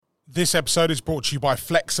This episode is brought to you by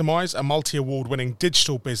Fleximize, a multi-award-winning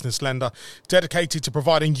digital business lender dedicated to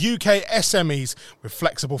providing UK SMEs with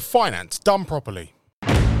flexible finance done properly.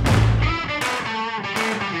 Connor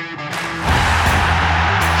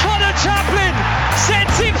Chaplin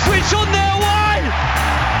sets Ipswich on their way.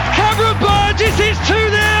 Cameron Burgess is 2-0.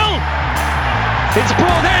 It's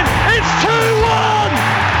brought in. It's 2-1.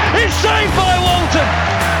 It's saved by Walton.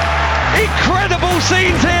 Incredible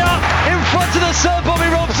scenes here in front of the Sir Bobby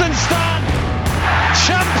Robson stand.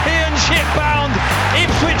 Championship bound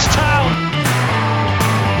Ipswich Town.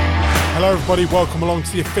 Hello everybody, welcome along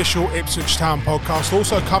to the official Ipswich Town podcast,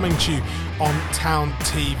 also coming to you on Town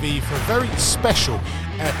TV for a very special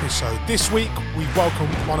episode. This week we welcome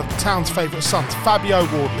one of the town's favourite sons, Fabio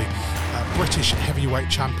Wardley, British heavyweight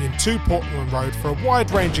champion, to Portman Road for a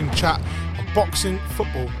wide-ranging chat on boxing,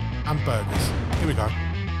 football and burgers. Here we go.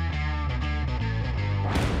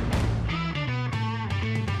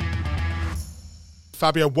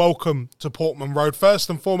 Fabio, welcome to Portman Road. First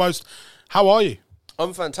and foremost, how are you?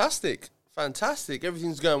 I'm fantastic.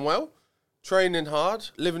 Everything's going well. Training hard,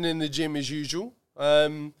 living in the gym as usual. Got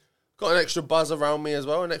an extra buzz around me as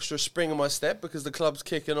well, an extra spring in my step because the club's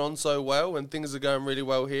kicking on so well and things are going really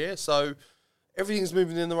well here. So everything's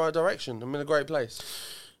moving in the right direction. I'm in a great place.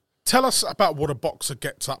 Tell us about what a boxer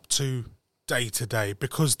gets up to day to day,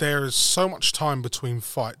 because there is so much time between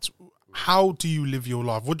fights. How do you live your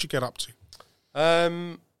life? What do you get up to?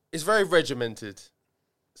 It's very regimented.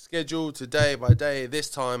 Scheduled to day by day. This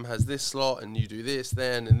time has this slot, and you do this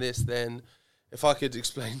then, and this then. If I could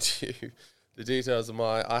explain to you the details of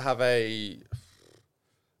my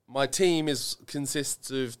team consists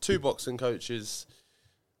of 2 boxing coaches,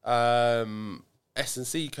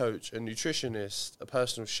 S&C coach, a nutritionist, a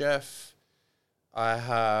personal chef. I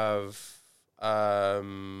have a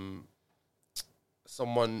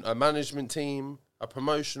management team, a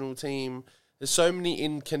promotional team. There's so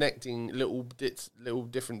many connecting little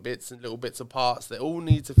different bits and little bits of parts that all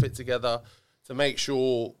need to fit together to make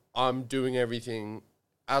sure I'm doing everything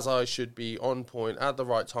as I should be, on point, at the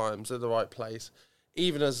right times, at the right place.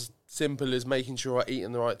 Even as simple as making sure I'm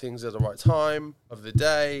eating the right things at the right time of the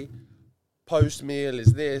day. Post-meal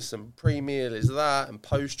is this, and pre-meal is that, and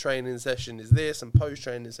post-training session is this, and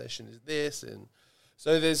post-training session is this. And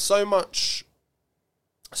so there's so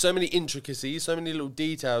many intricacies, so many little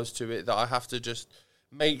details to it that I have to just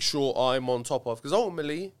make sure I'm on top of. Because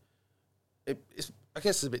ultimately, I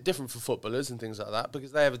guess it's a bit different for footballers and things like that,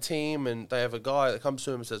 because they have a team and they have a guy that comes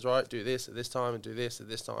to them and says, right, do this at this time and do this at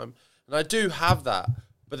this time. And I do have that,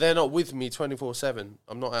 but they're not with me 24/7.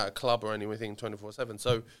 I'm not at a club or anything 24/7.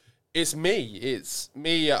 So it's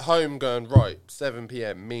me at home going, right, 7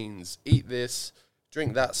 p.m. means eat this,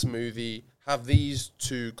 drink that smoothie, have these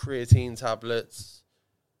 2 creatine tablets,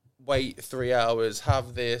 wait 3 hours,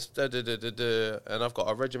 have this, and I've got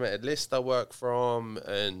a regimented list I work from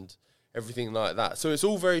and everything like that. So it's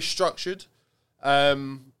all very structured,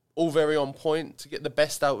 all very on point to get the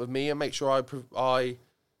best out of me and make sure I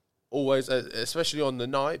always, especially on the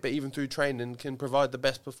night, but even through training, can provide the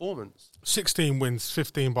best performance. 16 wins,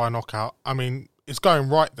 15 by knockout. I mean, it's going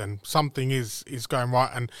right then. Something is going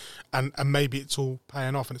right, and maybe it's all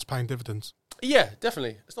paying off and it's paying dividends. Yeah,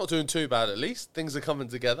 definitely. It's not doing too bad, at least. Things are coming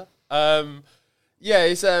together.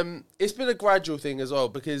 It's been a gradual thing as well,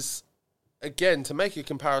 because, again, to make a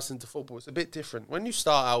comparison to football, it's a bit different. When you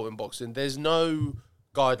start out in boxing, there's no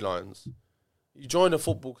guidelines. You join a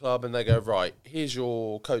football club and they go, right, here's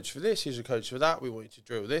your coach for this, here's your coach for that, we want you to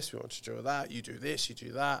drill this, we want you to drill that, you do this, you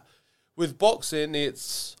do that. With boxing,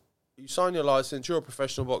 it's, you sign your license, you're a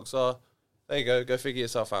professional boxer, there you go figure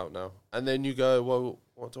yourself out now. And then you go, well,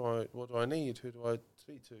 what do I need? Who do I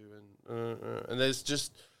speak to? And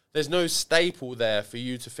there's no staple there for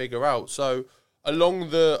you to figure out. So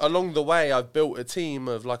along the way, I've built a team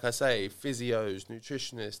of, like I say, physios,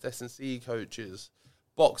 nutritionists, S&C coaches,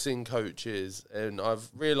 boxing coaches, and I've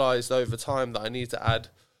realised over time that I need to add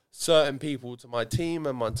certain people to my team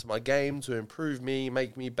and to my game to improve me,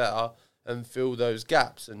 make me better, and fill those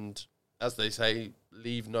gaps. And as they say,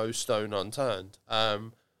 leave no stone unturned.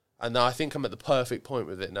 And I think I'm at the perfect point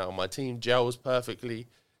with it now. My team gels perfectly.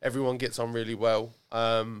 Everyone gets on really well.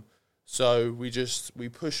 So we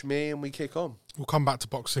push me and we kick on. We'll come back to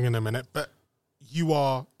boxing in a minute, but you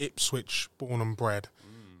are Ipswich born and bred.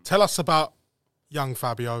 Tell us about young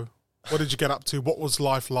Fabio. What did you get up to? What was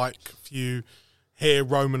life like for you here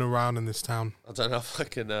roaming around in this town? I don't know if I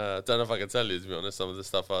can tell you, to be honest, some of the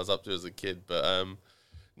stuff I was up to as a kid, but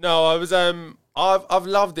no, I was I've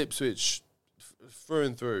loved Ipswich through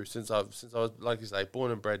and through since I was, like you say,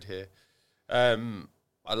 born and bred here.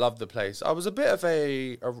 I love the place. I was a bit of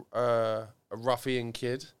a ruffian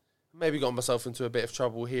kid maybe got myself into a bit of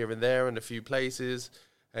trouble here and there in a few places,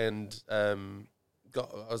 and I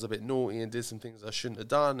was a bit naughty and did some things I shouldn't have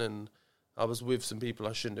done, and I was with some people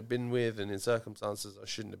I shouldn't have been with, and in circumstances I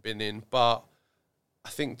shouldn't have been in. But I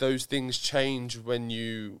think those things change when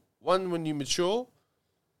you mature,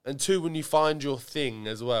 and 2, when you find your thing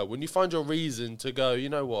as well. When you find your reason to go, you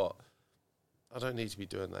know what, I don't need to be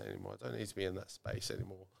doing that anymore. I don't need to be in that space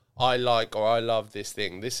anymore. I love this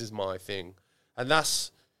thing. This is my thing. And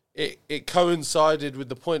that's it. It coincided with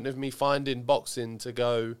the point of me finding boxing to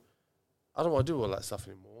go, I don't want to do all that stuff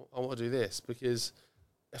anymore. I want to do this, because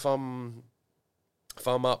if I'm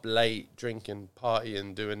up late drinking,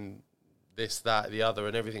 partying, doing this, that, the other,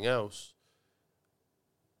 and everything else,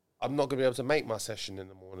 I'm not going to be able to make my session in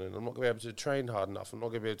the morning. I'm not going to be able to train hard enough. I'm not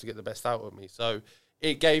going to be able to get the best out of me. So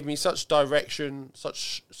it gave me such direction,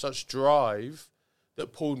 such drive,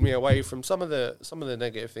 that pulled me away from some of the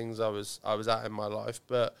negative things I was at in my life.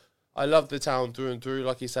 But I love the town through and through.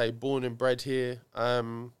 Like you say, born and bred here.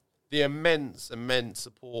 The immense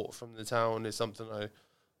support from the town is something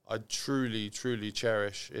I truly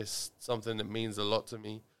cherish. It's something that means a lot to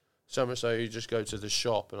me. So much so, you just go to the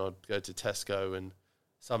shop, and I'd go to Tesco, and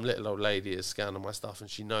some little old lady is scanning my stuff, and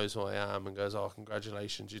she knows who I am and goes, "Oh,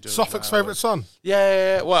 congratulations, you're doing Suffolk's well." favourite son.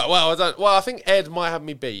 Yeah. Well, I think Ed might have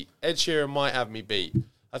me beat. Ed Sheeran might have me beat.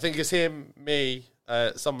 I think it's him, me,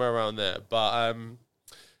 somewhere around there. But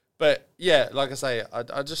yeah, like I say,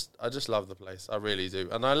 I just love the place. I really do,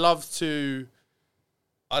 and I love the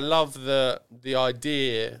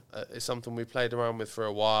idea. It's something we played around with for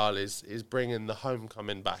a while. Is bringing the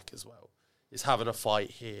homecoming back as well. Is having a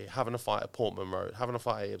fight here, having a fight at Portman Road, having a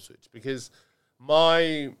fight at Ipswich, because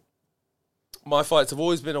my fights have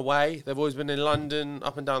always been away. They've always been in London,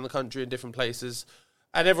 up and down the country in different places,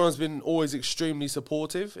 and everyone's been always extremely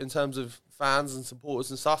supportive in terms of fans and supporters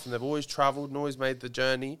and stuff, and they've always travelled and always made the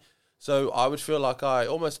journey. So I would feel like I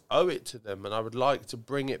almost owe it to them, and I would like to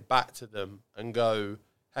bring it back to them and go,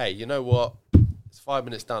 hey, you know what? It's 5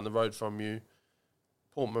 minutes down the road from you,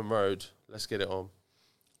 Portman Road, let's get it on.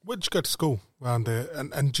 Where did you go to school around there?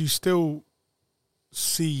 And do you still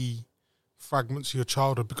see fragments of your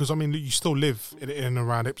childhood? Because, I mean, you still live in and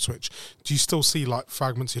around Ipswich. Do you still see, like,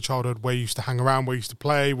 fragments of your childhood where you used to hang around, where you used to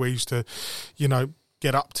play, where you used to,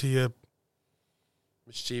 get up to your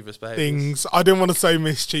mischievous behaviours? Things. I didn't want to say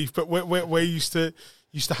mischief, but where you used to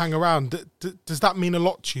hang around. Does that mean a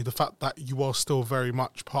lot to you, the fact that you are still very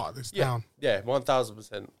much part of this town? Yeah,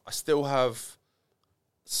 1,000%. I still have...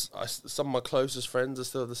 some of my closest friends are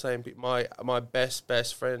still the same people. My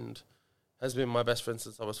best friend has been my best friend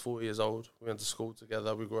since I was 4 years old. We went to school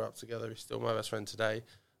together. We grew up together. He's still my best friend today.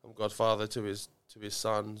 I'm godfather to his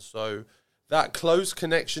son. So that close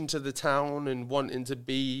connection to the town and wanting to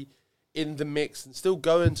be in the mix and still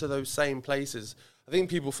going to those same places. I think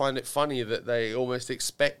people find it funny that they almost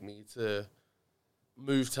expect me to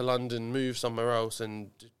move to London, move somewhere else,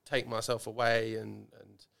 and take myself away and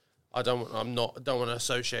I don't want to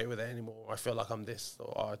associate with it anymore. I feel like I'm this,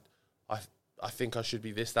 or I think I should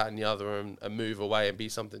be this, that, and the other, and move away and be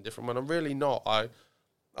something different. When I'm really not. I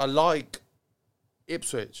like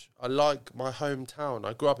Ipswich. I like my hometown.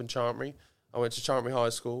 I grew up in Chantry. I went to Chantry High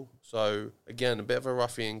School. So again, a bit of a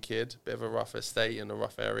ruffian kid, a bit of a rough estate in a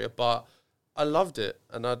rough area, but I loved it,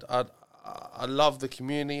 and I love the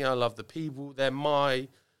community. I love the people. They're my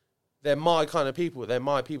kind of people. They're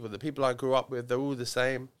my people. The people I grew up with, they're all the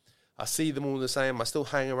same. I see them all the same. I still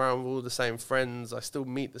hang around with all the same friends. I still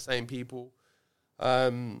meet the same people.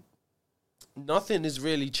 Nothing has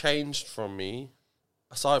really changed from me,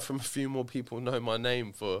 aside from a few more people know my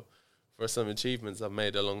name for some achievements I've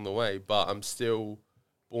made along the way. But I'm still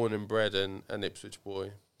born and bred an Ipswich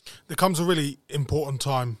boy. There comes a really important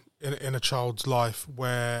time in a child's life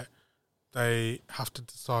where they have to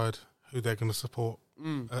decide who they're going to support.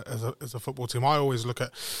 As a football team. I always look at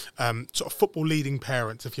sort of football leading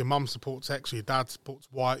parents. If your mum supports X or your dad supports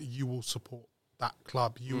Y, you will support that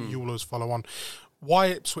club. You will always follow on. Why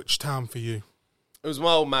Ipswich Town for you? It was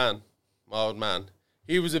my old man.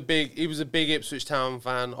 He was a big Ipswich Town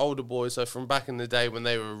fan, older boy. So from back in the day when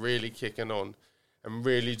they were really kicking on and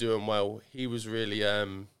really doing well, he was really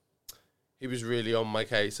on my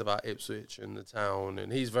case about Ipswich and the town.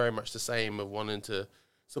 And he's very much the same of wanting to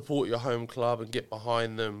support your home club and get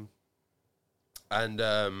behind them, and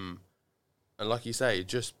like you say,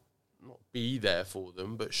 just not be there for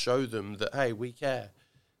them, but show them that, hey, we care.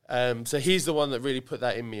 So he's the one that really put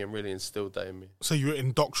that in me and really instilled that in me. So you were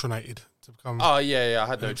indoctrinated to become... Oh, yeah, I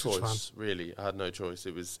had no choice, really. I had no choice.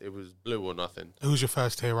 It was blue or nothing. Who was your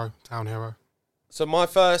first hero, town hero? So my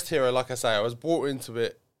first hero, like I say, I was brought into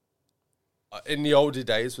it in the older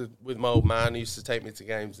days with my old man, he used to take me to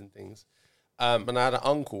games and things. And I had an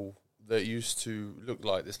uncle that used to look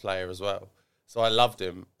like this player as well. So I loved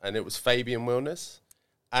him, and it was Fabian Wilness.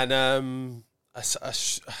 And a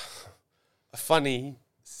funny,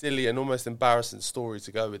 silly, and almost embarrassing story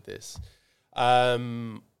to go with this.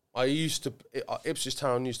 Ipswich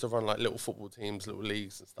Town used to run like little football teams, little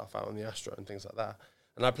leagues and stuff out on the Astro and things like that.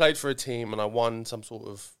 And I played for a team, and I won some sort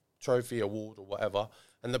of trophy, award or whatever.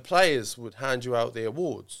 And the players would hand you out the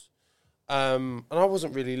awards. And I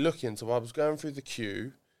wasn't really looking, so I was going through the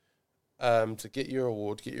queue to get your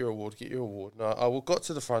award. And I got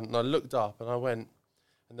to the front, and I looked up, and I went,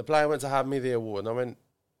 and the player went to hand me the award, and I went,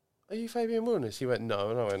 "Are you Fabian Wilness?" He went,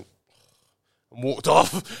 "No," and I went, and walked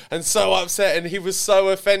off, and so upset, and he was so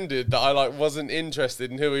offended that I like wasn't interested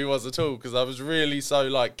in who he was at all, because I was really so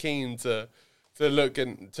like keen to look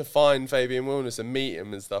and to find Fabian Wilness and meet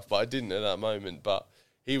him and stuff, but I didn't at that moment. But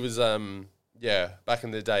he was, back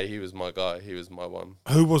in the day, he was my guy. He was my one.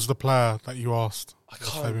 Who was the player that you asked?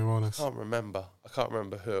 Fabian Wilness. I can't remember. I can't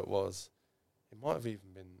remember who it was. It might have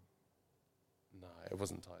even been. No, it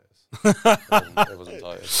wasn't Titus. It wasn't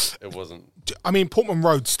Titus. It wasn't. I mean, Portman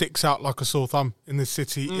Road sticks out like a sore thumb in this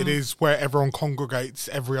city. It is where everyone congregates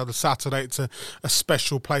every other Saturday. It's a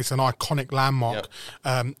special place, an iconic landmark,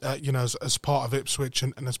 as part of Ipswich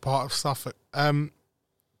and as part of Suffolk.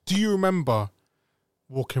 Do you remember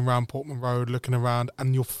walking around Portman Road, looking around,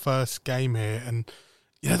 and your first game here, and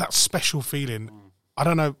that special feeling? I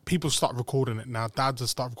don't know, people start recording it now. Dads have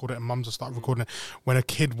started recording it and mums have started recording it. When a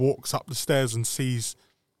kid walks up the stairs and sees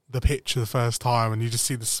the pitch for the first time and you just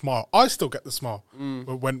see the smile. I still get the smile.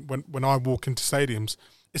 But when I walk into stadiums,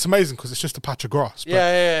 it's amazing because it's just a patch of grass.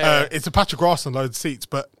 But, it's a patch of grass and loads of seats.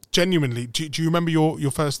 But genuinely, do you remember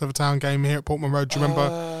your first ever town game here at Portman Road? Do you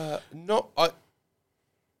remember?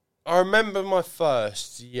 I remember my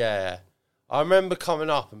first, I remember coming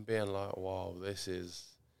up and being like, wow, this is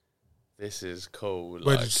cool.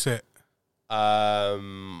 Where did you sit? I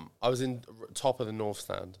was in top of the north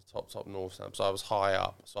stand, top north stand, so I was high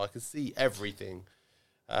up, so I could see everything.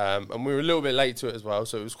 And we were a little bit late to it as well,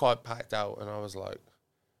 so it was quite packed out, and I was like,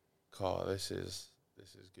 God, this is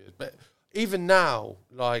good. But even now,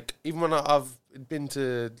 like, even when I've been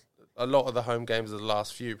to a lot of the home games of the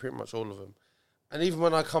last few, pretty much all of them, and even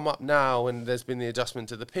when I come up now and there's been the adjustment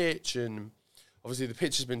to the pitch, and obviously the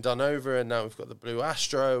pitch has been done over and now we've got the blue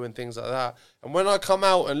Astro and things like that. And when I come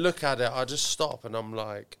out and look at it, I just stop and I'm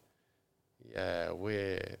like, yeah,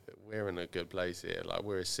 we're in a good place here. Like,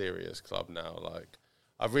 we're a serious club now. Like,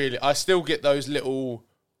 I still get those little,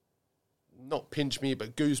 not pinch me,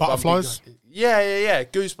 but goosebumpy. Butterflies? Yeah.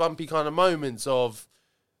 Goosebumpy kind of moments of,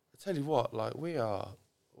 I tell you what, like,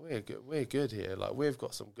 we're good here. Like, we've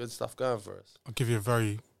got some good stuff going for us. I'll give you a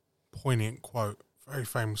very poignant quote, very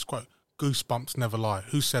famous quote. Goosebumps never lie.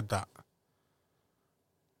 Who said that?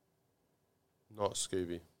 Not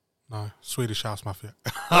Scooby. No, Swedish House Mafia.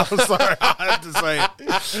 I'm sorry, I had to say it.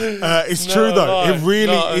 It's true, though. It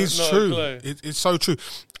really is true. It's so true.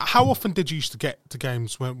 How often did you used to get to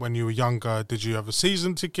games when you were younger? Did you have a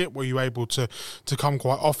season ticket? Were you able to come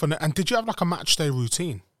quite often? And did you have like a match day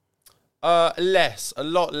routine? A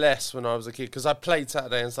lot less when I was a kid, because I played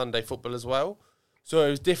Saturday and Sunday football as well. So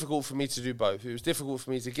it was difficult for me to do both. It was difficult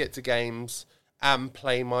for me to get to games and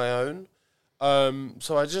play my own.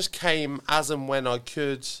 So I just came as and when I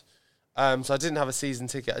could. So I didn't have a season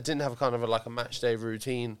ticket. I didn't have a match day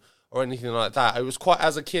routine or anything like that. It was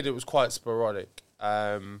as a kid, it was quite sporadic.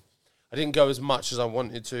 I didn't go as much as I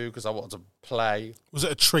wanted to because I wanted to play. Was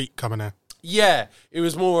it a treat coming here? Yeah, it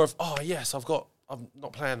was more of, oh yes, I'm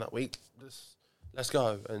not playing that week. Let's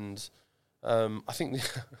go. And I think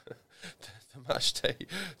the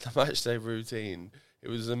match day routine, it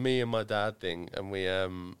was a me and my dad thing, and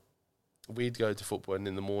we'd go to football, and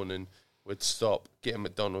in the morning we'd stop, get a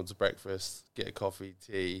McDonald's breakfast, get a coffee,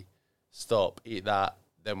 tea, stop, eat that,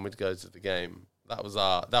 then we'd go to the game. That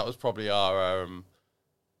was probably our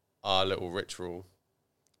little ritual.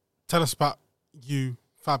 Tell us about you,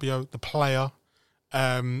 Fabio, the player.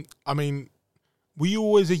 I mean, were you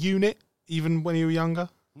always a unit, even when you were younger?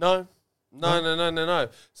 No.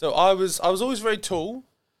 So I was always very tall.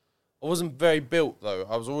 I wasn't very built, though.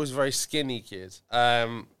 I was always a very skinny kid.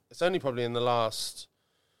 It's only probably in the last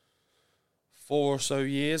 4 or so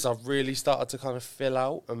years I've really started to kind of fill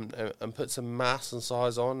out and put some mass and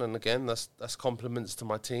size on. And again, that's compliments to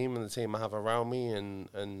my team and the team I have around me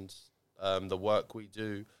and the work we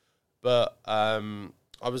do. But I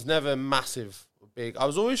was never massive, big. I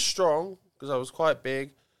was always strong because I was quite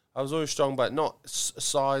big. I was always strong, but not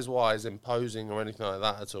size-wise imposing or anything like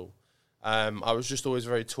that at all. I was just always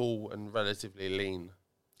very tall and relatively lean.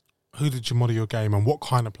 Who did you model your game and what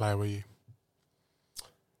kind of player were you?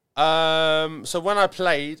 So when I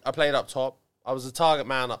played up top. I was a target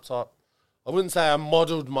man up top. I wouldn't say I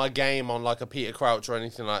modelled my game on like a Peter Crouch or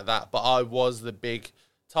anything like that, but I was the big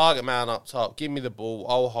target man up top. Give me the ball,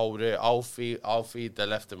 I'll hold it, I'll feed the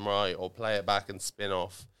left and right, or play it back and spin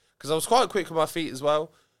off. Because I was quite quick with my feet as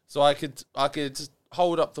well, so I could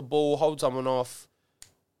hold up the ball, hold someone off,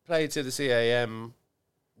 play to the CAM,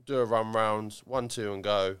 do a run round, 1-2 and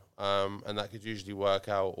go, and that could usually work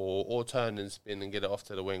out, or turn and spin and get it off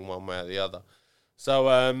to the wing one way or the other. So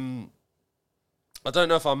I don't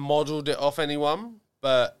know if I modelled it off anyone,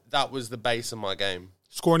 but that was the base of my game.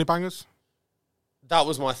 Score any bangers? That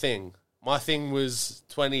was my thing. My thing was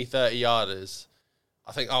 20, 30 yarders.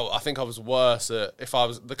 I think I was worse at,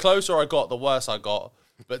 the closer I got, the worse I got.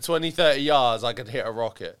 But 20, 30 yards, I could hit a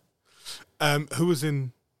rocket.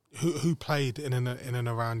 Who played in and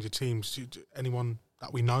around your teams? Anyone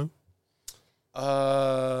that we know?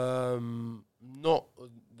 Not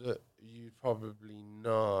that you probably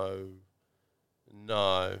know.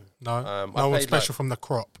 No. No one special from the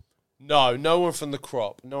crop? No one from the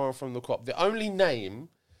crop. The only name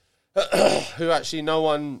who was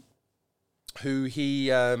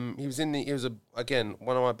again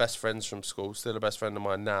one of my best friends from school, still a best friend of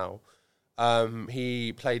mine now.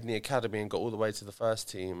 He played in the academy and got all the way to the first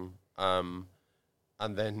team. And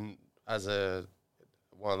then as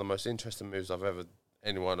one of the most interesting moves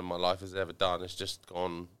anyone in my life has ever done is just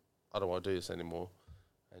gone, I don't want to do this anymore,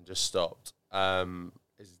 and just stopped.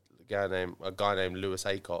 Is a guy named Lewis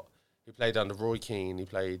Aycott. He played under Roy Keane. He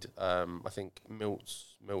played, I think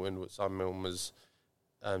Milton was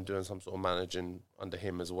doing some sort of managing under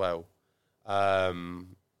him as well.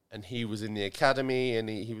 And he was in the academy, and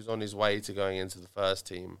he was on his way to going into the first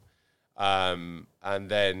team. And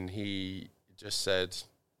then he just said,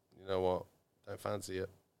 you know what, don't fancy it,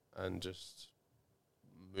 and just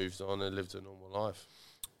moved on and lived a normal life.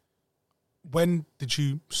 When did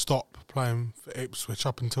you stop playing for Ipswich?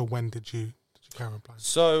 Up until when did you carry on playing?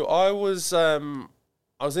 So I was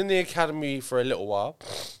in the academy for a little while,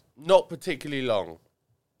 not particularly long,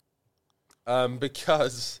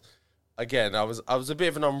 because again I was a bit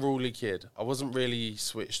of an unruly kid. I wasn't really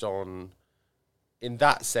switched on in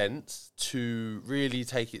that sense to really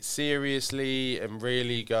take it seriously and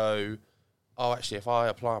really go, oh, actually, if I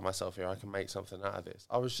apply myself here, I can make something out of this.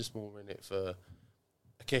 I was just more in it for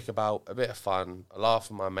a kickabout, a bit of fun, a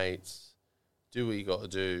laugh with my mates, do what you got to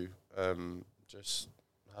do, just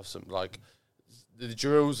have some, like, the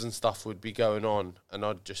drills and stuff would be going on, and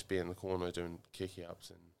I'd just be in the corner doing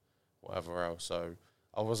kicky-ups and whatever else, so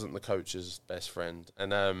I wasn't the coach's best friend.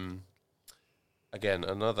 And, again,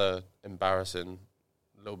 another embarrassing,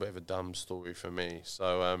 little bit of a dumb story for me,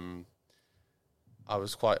 so, I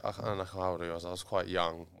don't know how old I was quite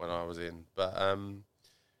young when I was in, but,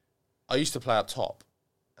 I used to play up top.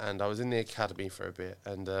 And I was in the academy for a bit,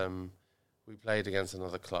 and we played against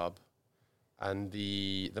another club. And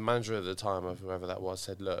the manager at the time, of whoever that was,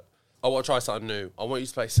 said, look, I want to try something new. I want you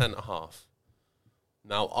to play centre-half.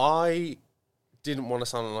 Now, I didn't want to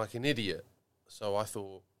sound like an idiot, so I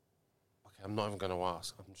thought, okay, I'm not even going to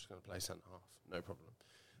ask. I'm just going to play centre-half, no problem.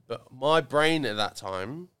 But my brain at that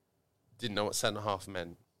time didn't know what centre-half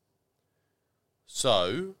meant.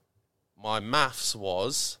 So my maths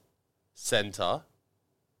was centre,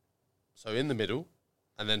 so in the middle,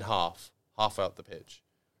 and then half out the pitch.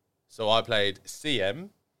 So I played CM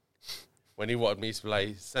when he wanted me to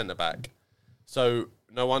play centre-back. So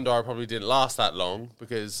no wonder I probably didn't last that long,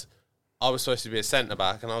 because I was supposed to be a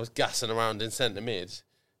centre-back and I was gassing around in centre-mid,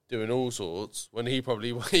 doing all sorts, when he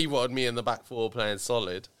wanted me in the back four playing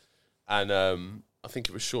solid. And I think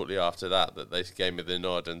it was shortly after that they gave me the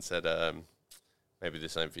nod and said, maybe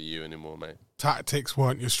this ain't for you anymore, mate. Tactics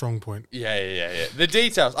weren't your strong point. Yeah. The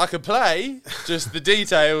details, I could play, just the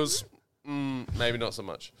details, maybe not so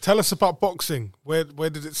much. Tell us about boxing. Where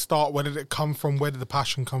did it start? Where did it come from? Where did the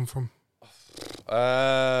passion come from?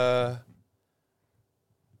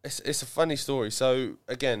 It's a funny story. So,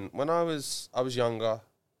 again, when I was younger,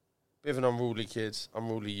 bit of an unruly kid,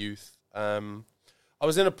 unruly youth, I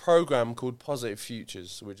was in a program called Positive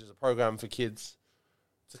Futures, which is a program for kids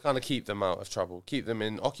to kind of keep them out of trouble, keep them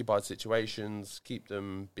in occupied situations, keep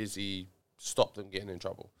them busy, stop them getting in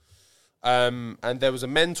trouble. And there was a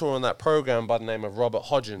mentor on that program by the name of Robert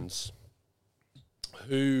Hodgins,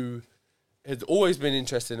 who had always been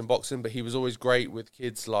interested in boxing, but he was always great with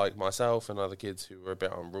kids like myself and other kids who were a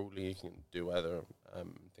bit unruly. You can do other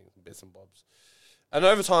things, bits and bobs. And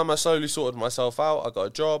over time, I slowly sorted myself out. I got a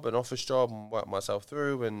job, an office job, and worked myself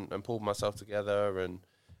through and pulled myself together. And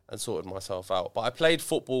and sorted myself out. But I played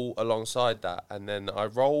football alongside that, and then I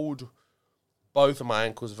rolled both of my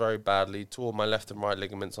ankles very badly, tore my left and right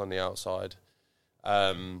ligaments on the outside,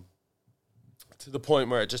 to the point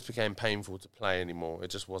where it just became painful to play anymore.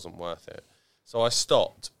 It just wasn't worth it. So I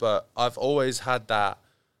stopped, but I've always had that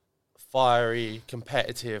fiery,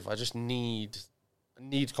 competitive, I just need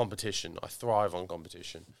competition. I thrive on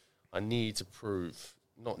competition. I need to prove,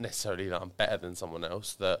 not necessarily that I'm better than someone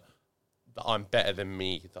else, that I'm better than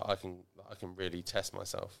me, that I can really test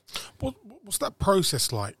myself. What's that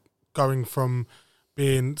process like, going from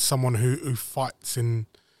being someone who fights in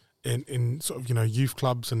sort of, you know, youth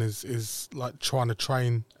clubs and is like trying to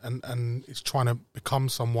train and is trying to become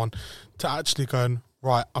someone, to actually going,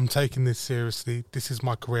 right, I'm taking this seriously, this is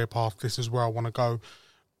my career path, this is where I want to go,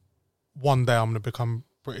 one day I'm going to become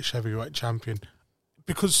British heavyweight champion?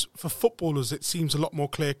 Because for footballers, it seems a lot more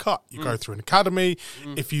clear cut. You go through an academy.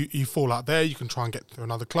 If you fall out there, you can try and get through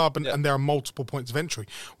another club, and there are multiple points of entry.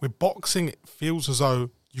 With boxing, it feels as though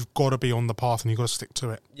you've got to be on the path and you've got to stick to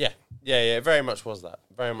it. Yeah. It very much was that.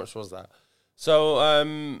 So,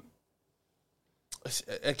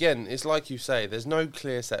 again, it's like you say, there's no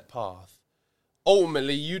clear set path.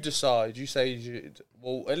 Ultimately, you decide, you say,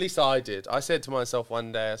 well, at least I did. I said to myself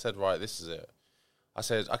one day, I said, right, this is it. I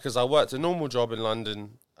said, because I worked a normal job in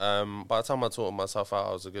London. By the time I sorted myself out,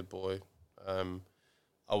 I was a good boy.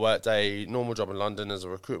 I worked a normal job in London as a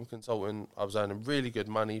recruitment consultant. I was earning really good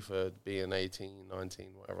money for being 18,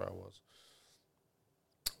 19, whatever I was.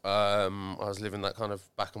 I was living that kind of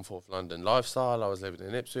back and forth London lifestyle. I was living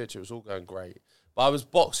in Ipswich. It was all going great. But I was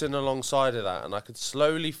boxing alongside of that, and I could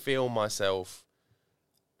slowly feel myself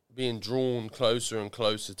being drawn closer and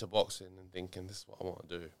closer to boxing and thinking, this is what I want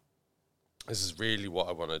to do. This is really what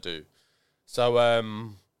I want to do. So I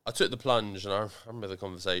took the plunge, and I remember the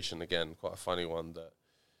conversation again, quite a funny one, that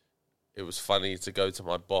it was funny to go to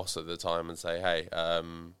my boss at the time and say, hey, I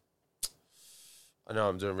know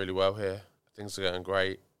I'm doing really well here. Things are going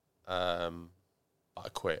great. But I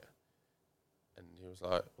quit. And he was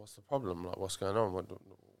like, what's the problem? Like, what's going on?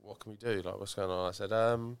 What can we do? Like, what's going on? I said,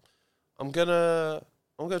 I'm gonna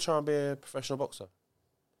try and be a professional boxer.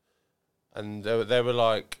 And they were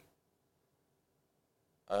like,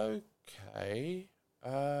 okay,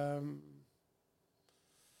 all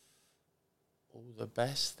the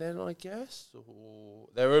best then, I guess. Or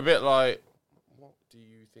they were a bit like, what do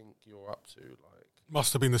you think you're up to? Like,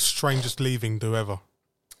 Must have been the strangest leaving do ever.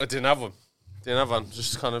 I didn't have one.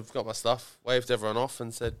 Just kind of got my stuff, waved everyone off,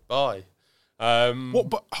 and said bye.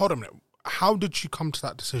 But hold on a minute. How did you come to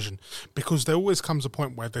that decision? Because there always comes a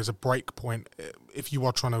point where there's a break point if you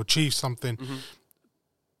are trying to achieve something,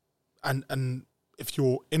 and if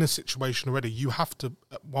you're in a situation already, you have to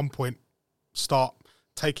at one point start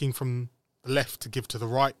taking from the left to give to the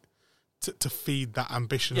right to feed that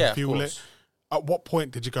ambition and fuel it. At what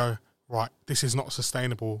point did you go, right, this is not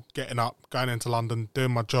sustainable, getting up, going into London,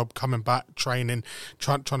 doing my job, coming back, training,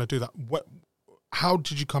 trying to do that? How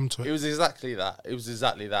did you come to it? It was exactly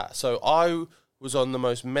that. So I was on the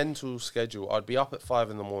most mental schedule. I'd be up at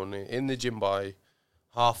 5 a.m, in the gym by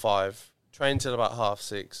 5:30, train till about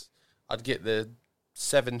 6:30. I'd get the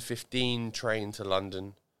 7:15 train to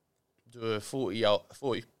London, do a 40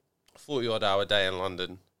 odd hour day in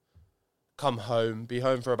London, come home, be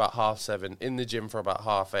home for about 7:30, in the gym for about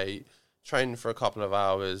 8:30, train for a couple of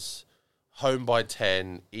hours, home by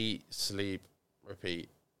 10, eat, sleep, repeat,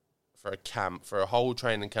 for a whole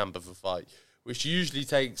training camp of a fight, which usually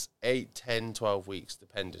takes 8, 10, 12 weeks,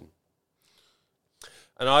 depending.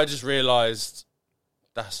 And I just realised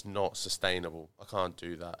that's not sustainable. I can't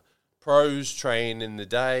do that. Pros train in the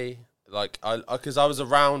day, because I was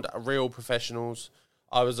around real professionals.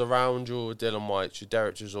 I was around your Dylan Whites, your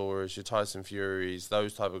Derek Chisoras, your Tyson Furies,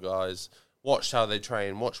 those type of guys. Watched how they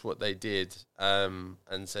train, watched what they did, and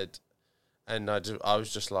said, and I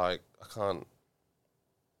was just like, I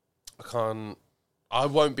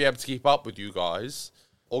won't be able to keep up with you guys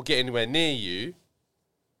or get anywhere near you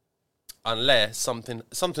unless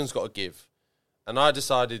something's got to give. And I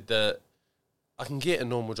decided that I can get a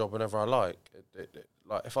normal job whenever I like.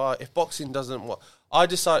 Like if boxing doesn't work, I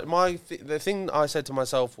decided the thing I said to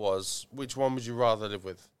myself was, which one would you rather live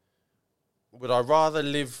with? Would I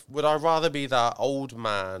rather be that old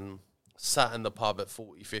man sat in the pub at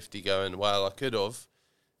 40, 50 going, well, I could have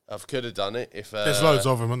done it if there's loads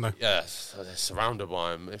of them, aren't there? Yes, they're surrounded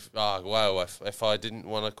by them. If I didn't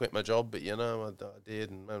want to quit my job, but I did,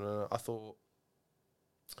 and I thought,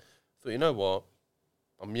 you know what?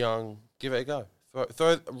 I'm young. Give it a go.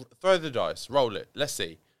 Throw the dice. Roll it. Let's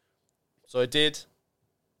see. So I did.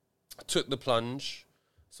 I took the plunge.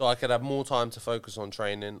 so I could have more time to focus on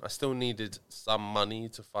training. I still needed some money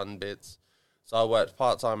to fund bits, so I worked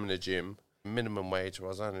part-time in a gym, minimum wage, where I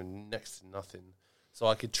was earning next to nothing, so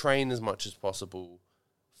I could train as much as possible,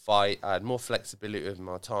 fight. I had more flexibility with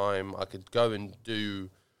my time. I could go and do,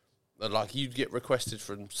 like, you'd get requested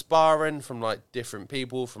from sparring from, like, different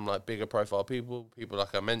people, from, like, bigger profile people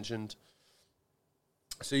like I mentioned.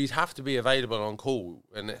 So you'd have to be available on call,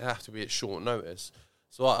 and it'd have to be at short notice.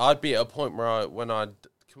 So I'd be at a point where when I'd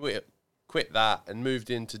quit that and moved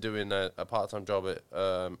into doing a part-time job at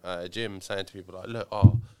a gym, saying to people like, look,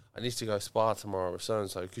 I need to go spar tomorrow with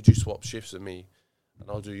so-and-so. Could you swap shifts with me? And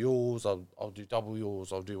I'll do yours, I'll do double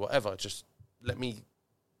yours, I'll do whatever. Just let me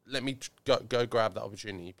go grab that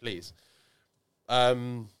opportunity, please.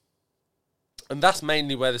 And that's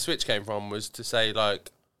mainly where the switch came from, was to say,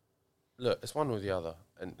 like, look, it's one or the other.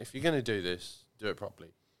 And if you're going to do this, do it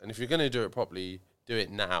properly. And if you're going to do it properly, do it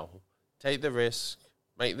now. Take the risk,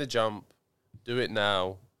 make the jump, do it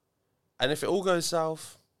now. And if it all goes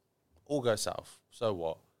south, so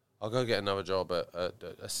what? I'll go get another job at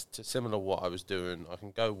similar to what I was doing. I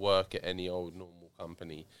can go work at any old normal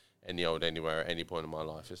company, any old anywhere at any point in my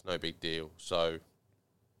life. It's no big deal. So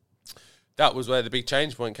that was where the big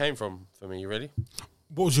change point came from for me, really.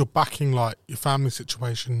 What was your backing like, your family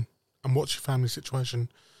situation, and what's your family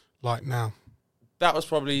situation like now? That was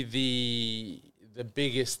probably the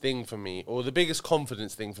biggest thing for me, or the biggest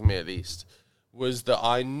confidence thing for me at least, was that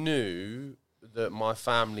I knew that my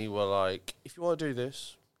family were like, if you want to do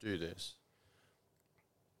this, do this.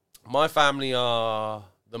 My family are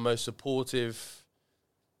the most supportive,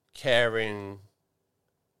 caring,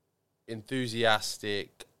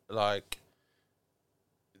 enthusiastic, like,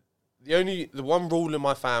 the one rule in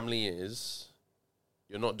my family is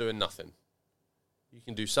you're not doing nothing. You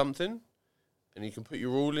can do something and you can put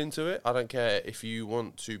your all into it. I don't care if you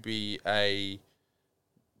want to be a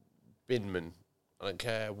binman. I don't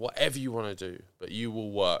care whatever you want to do, but you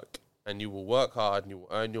will work, and you will work hard, and you will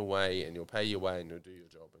earn your way, and you'll pay your way, and you'll do your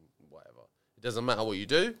job and whatever. It doesn't matter what you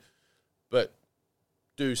do, but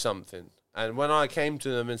do something. And when I came to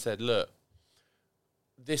them and said, look,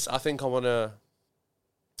 I think I want to,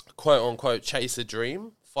 quote unquote, chase a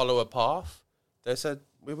dream, follow a path, they said,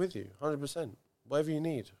 we're with you, 100%. Whatever you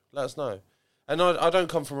need, let us know. And I don't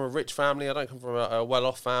come from a rich family. I don't come from a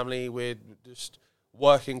well-off family. We're just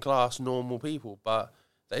working class, normal people. But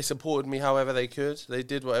they supported me however they could. They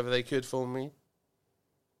did whatever they could for me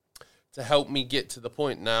to help me get to the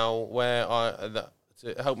point now where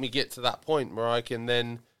to help me get to that point where I can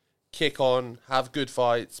then kick on, have good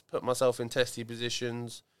fights, put myself in testy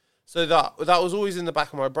positions. So that was always in the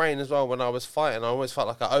back of my brain as well. When I was fighting, I always felt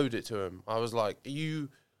like I owed it to him. I was like,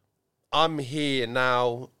 I'm here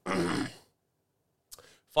now,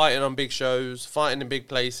 fighting on big shows, fighting in big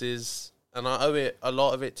places, and I owe a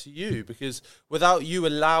lot of it to you, because without you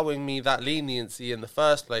allowing me that leniency in the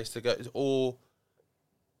first place to go, or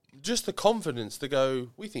just the confidence to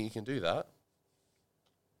go, we think you can do that.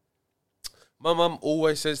 My mum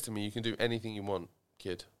always says to me, you can do anything you want,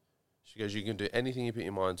 kid. She goes, you can do anything you put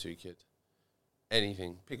your mind to, kid.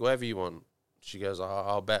 Anything. Pick whatever you want. She goes,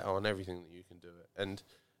 I'll bet on everything that you can do it. And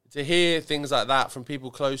to hear things like that from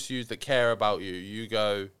people close to you that care about you, you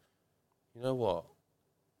go, you know what?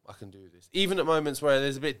 I can do this. Even at moments where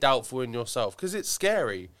there's a bit doubtful in yourself, because it's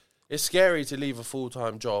scary. It's scary to leave a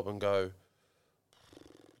full-time job and go,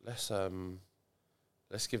 let's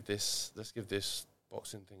give this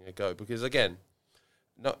boxing thing a go. Because again,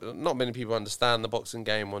 not many people understand the boxing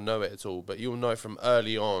game or know it at all, but you'll know from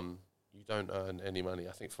early on you don't earn any money.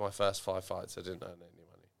 I think for my first 5 fights, I didn't earn any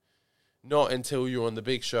money. Not until you're on the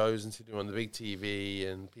big shows, until you're on the big TV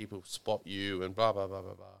and people spot you and blah, blah, blah,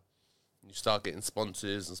 blah, blah. You start getting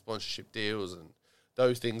sponsors and sponsorship deals, and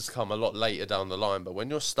those things come a lot later down the line. But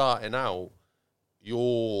when you're starting out,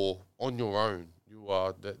 you're on your own.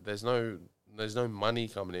 There's no money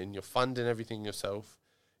coming in. You're funding everything yourself.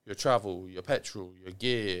 Your travel, your petrol, your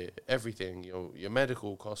gear, everything. Your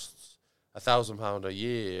medical costs £1,000 a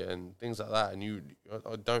year and things like that. And you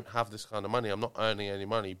don't have this kind of money. I'm not earning any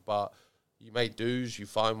money, but you make dues, you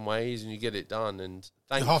find ways, and you get it done. And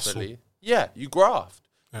thankfully, you graft.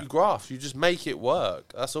 Yeah. You graft. You just make it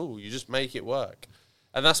work. That's all. You just make it work.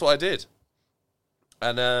 And that's what I did.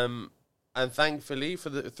 And thankfully,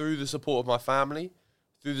 through the support of my family,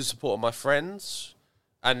 through the support of my friends,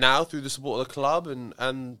 and now through the support of the club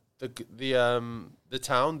and the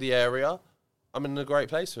town, the area, I'm in a great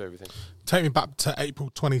place for everything. Take me back to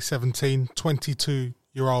April 2017,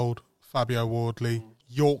 22-year-old Fabio Wardley,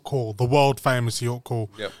 York Hall, the world-famous York Hall,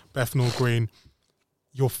 Bethnal Green,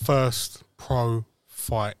 your first pro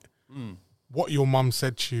fight. What your mum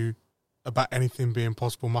said to you about anything being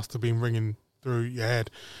possible must have been ringing through your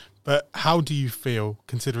head. But how do you feel,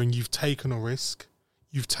 considering you've taken a risk,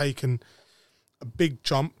 you've taken a big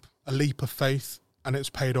jump, a leap of faith, and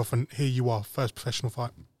it's paid off, and here you are, first professional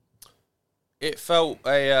fight? It felt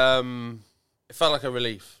like a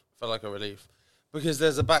relief. It felt like a relief. Because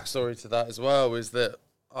there's a backstory to that as well, is that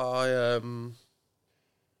I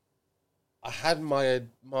had my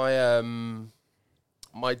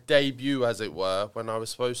debut, as it were, when I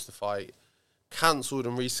was supposed to fight, cancelled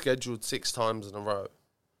and rescheduled 6 times in a row.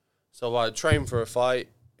 So I'd train for a fight,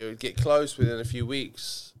 it would get close within a few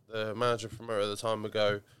weeks. The manager promoter at the time would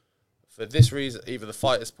go, for this reason, either the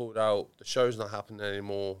fight is pulled out, the show's not happening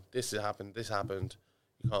anymore, this happened,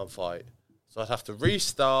 you can't fight. So I'd have to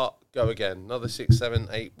restart, go again. Another 6, 7,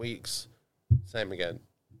 8 weeks, same again.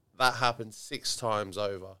 That happened 6 times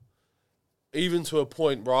over. Even to a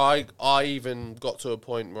point where I even got to a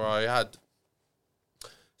point where I had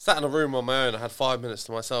sat in a room on my own. I had 5 minutes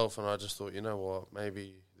to myself, and I just thought, you know what,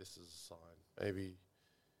 maybe this is a sign.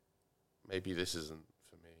 Maybe this isn't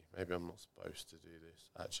for me. Maybe I'm not supposed to do this,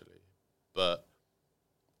 actually. But,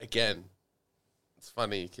 again, it's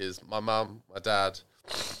funny because my mum, my dad,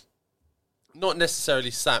 not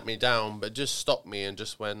necessarily sat me down, but just stopped me and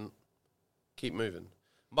just went, keep moving.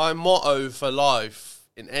 My motto for life,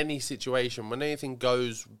 in any situation, when anything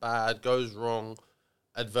goes bad, goes wrong,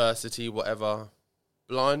 adversity, whatever,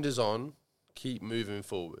 blinders on, keep moving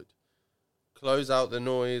forward. Close out the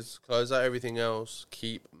noise, close out everything else,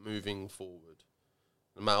 keep moving forward.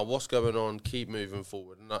 No matter what's going on, keep moving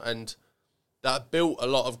forward. And that built a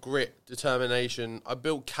lot of grit, determination. I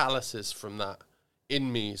built calluses from that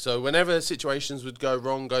in me. So whenever situations would go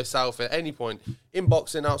wrong, go south at any point, in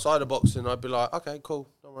boxing, outside of boxing, I'd be like, okay, cool,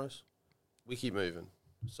 no worries. We keep moving.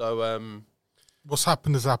 So what's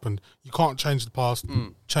happened has happened. You can't change the past,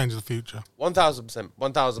 change the future.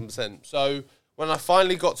 1,000%. So when I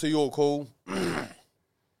finally got to York Hall, I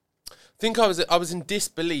think I was in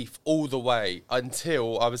disbelief all the way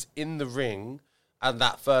until I was in the ring and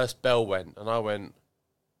that first bell went, and I went,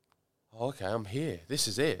 oh, okay, I'm here. This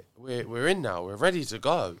is it. We're in now. We're ready to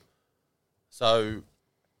go. So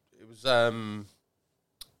it was a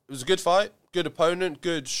good fight, good opponent,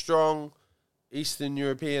 good, strong Eastern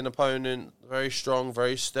European opponent, very strong,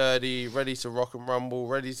 very sturdy, ready to rock and rumble,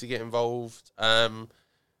 ready to get involved.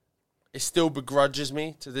 It still begrudges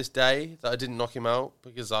me to this day that I didn't knock him out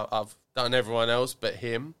because I've done everyone else but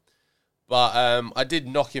him. But I did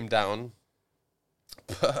knock him down.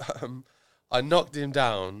 But I knocked him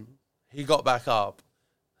down. He got back up,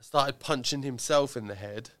 started punching himself in the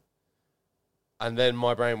head, and then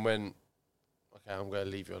my brain went, okay, I'm going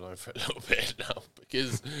to leave you alone for a little bit now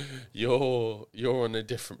because you're in a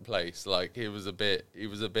different place. Like, he was a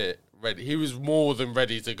bit ready. He was more than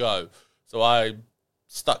ready to go. So I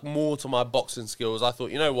stuck more to my boxing skills. I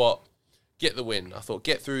thought, you know what, get the win. I thought,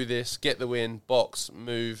 get through this, get the win, box,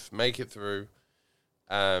 move, make it through,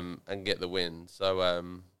 and get the win. So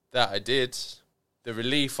that I did. The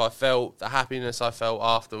relief I felt, the happiness I felt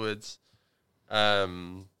afterwards. I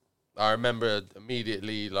remember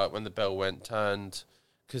immediately, like, when the bell went, turned,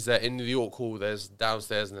 because they're in the York Hall, there's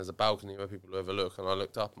downstairs and there's a balcony where people overlook, and I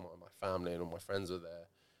looked up and my family and all my friends were there.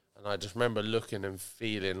 And I just remember looking and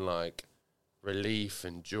feeling like relief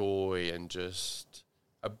and joy and just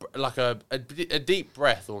a deep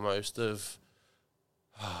breath almost of,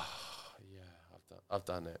 I've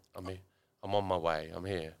done it. I'm on my way. I'm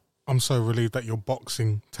here. I'm so relieved that your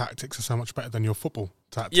boxing tactics are so much better than your football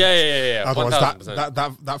tactics. Yeah. Otherwise,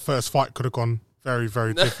 1,000%. that first fight could have gone very,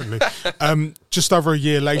 very differently. Just over a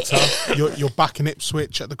year later, you're back in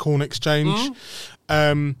Ipswich at the Corn Exchange.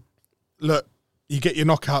 Look, you get your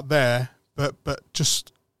knockout there, but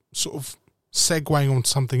just sort of segueing on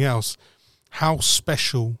something else, how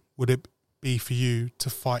special would it be for you to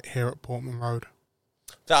fight here at Portman Road?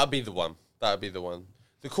 That would be the one.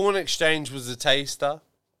 The Corn Exchange was a taster.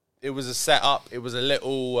 It was a setup. It was a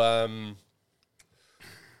little,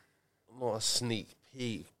 not a sneak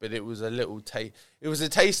peek, but it was a little taste. It was a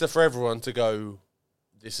taster for everyone to go,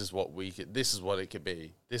 this is what it could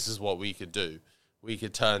be. This is what we could do. We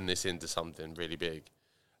could turn this into something really big.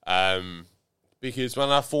 Because when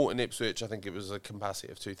I fought in Ipswich, I think it was a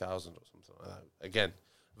capacity of 2,000 or something like that. Again,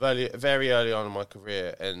 very early on in my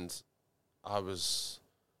career, and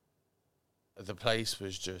the place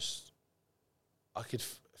was just, I could,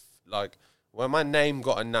 when my name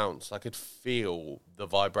got announced, I could feel the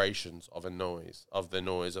vibrations of the noise of the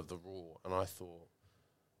roar, and I thought,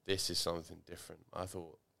 this is something different. I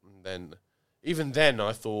thought, and then,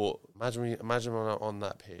 I thought, imagine on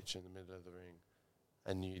that pitch in the middle of the ring,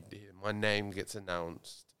 and my name gets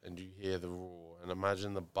announced, and you hear the roar, and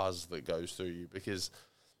imagine the buzz that goes through you, because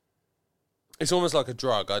it's almost like a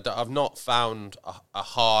drug. I've not found a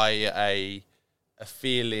high, a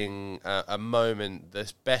feeling, a moment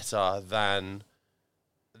that's better than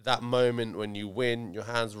that moment when you win, your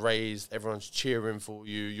hands raised, everyone's cheering for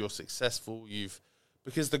you, you're successful,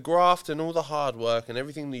 because the graft and all the hard work and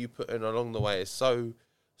everything that you put in along the way is so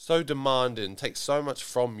demanding, takes so much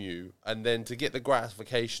from you, and then to get the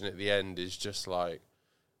gratification at the end is just like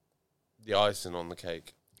the icing on the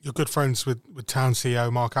cake. You're good friends with Town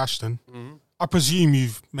CEO Mark Ashton. Mm-hmm. I presume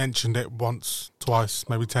you've mentioned it once, twice,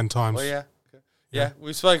 maybe 10 times. Oh, yeah. Yeah,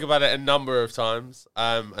 we spoke about it a number of times.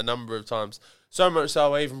 So much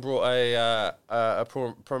so I even brought a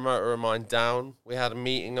promoter of mine down. We had a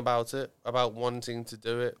meeting about it, about wanting to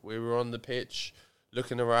do it. We were on the pitch,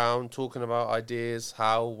 looking around, talking about ideas,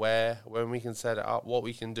 how, where, when we can set it up, what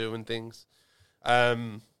we can do and things.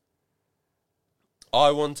 I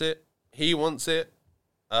want it. He wants it.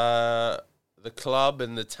 The club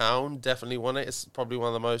and the town definitely want it. It's probably one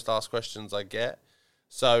of the most asked questions I get.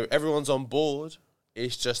 So everyone's on board.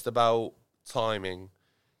 It's just about timing.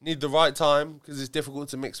 Need the right time, because it's difficult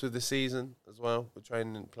to mix with the season as well, with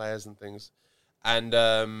training players and things. And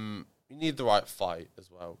you need the right fight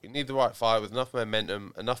as well. You need the right fight with enough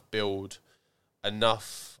momentum, enough build,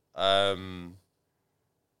 enough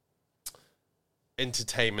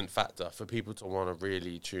entertainment factor for people to want to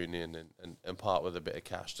really tune in and part with a bit of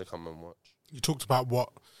cash to come and watch. You talked about what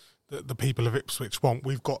the people of Ipswich want.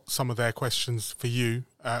 We've got some of their questions for you.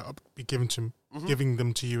 I'll be giving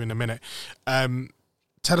them to you in a minute.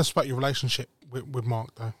 Tell us about your relationship with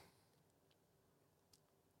Mark, though.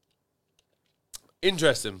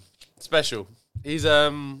 Interesting. Special. He's,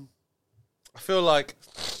 I feel like,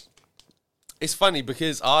 it's funny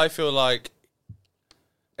because I feel like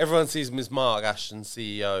everyone sees him as Mark Ashton,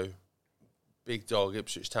 CEO, big dog,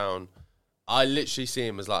 Ipswich Town. I literally see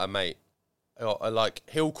him as like a mate. Like,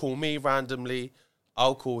 he'll call me randomly,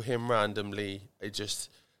 I'll call him randomly. It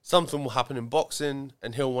just, something will happen in boxing,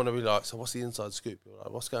 and he'll want to be like, so what's the inside scoop? You're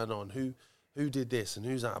like, what's going on? Who did this, and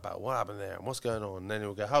who's that about? What happened there, and what's going on? And then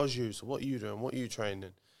he'll go, how's you? So what are you doing? What are you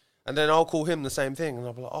training? And then I'll call him the same thing, and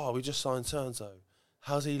I'll be like, oh, we just signed so-and-so.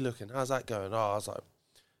 How's he looking? How's that going? Oh, I was like,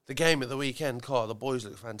 the game at the weekend, the boys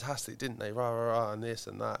looked fantastic, didn't they? Rah, rah, rah, and this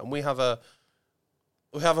and that. And we have a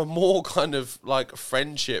more kind of like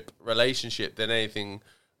friendship relationship than anything,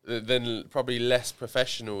 than probably less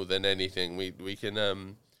professional than anything. We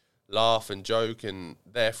can laugh and joke and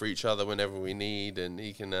there for each other whenever we need, and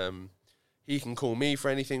he can call me for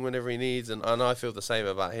anything whenever he needs, and I feel the same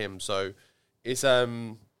about him. So it's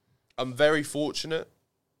I'm very fortunate,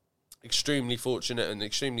 extremely fortunate, and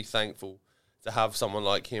extremely thankful to have someone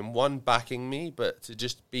like him, one, backing me, but to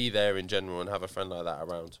just be there in general and have a friend like that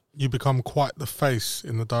around. You become quite the face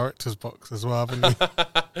in the director's box as well, haven't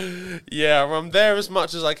you? Yeah, I'm there as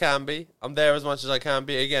much as I can be.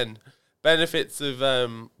 Again, benefits of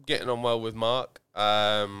getting on well with Mark.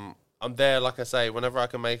 I'm there, like I say, whenever I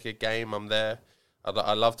can make a game, I'm there.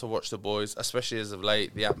 I love to watch the boys, especially as of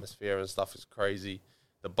late. The atmosphere and stuff is crazy.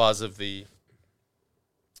 The buzz of the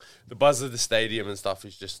stadium and stuff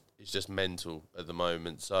is just mental at the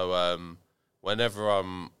moment. So whenever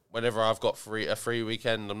I've got a free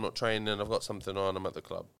weekend, I'm not training, I've got something on, I'm at the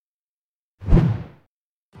club.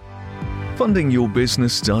 Funding your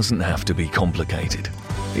business doesn't have to be complicated.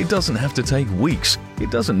 It doesn't have to take weeks.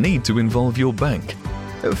 It doesn't need to involve your bank.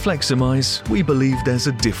 At Fleximize, we believe there's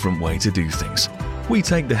a different way to do things. We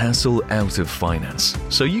take the hassle out of finance,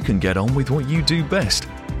 so you can get on with what you do best,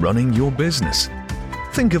 running your business.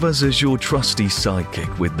 Think of us as your trusty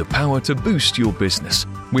sidekick with the power to boost your business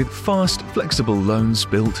with fast, flexible loans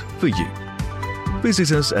built for you.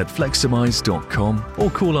 Visit us at fleximize.com or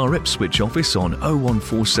call our Ipswich office on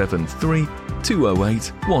 01473 208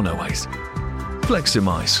 108.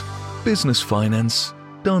 Fleximize. Business finance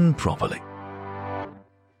done properly.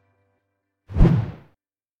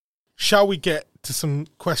 Shall we get to some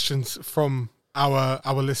questions from our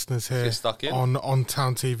listeners here on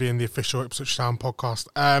Town TV and the official Ipswich Town podcast?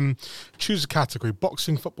 Choose a category: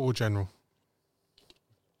 boxing, football, general.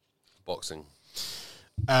 Boxing.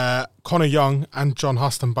 Connor Young and John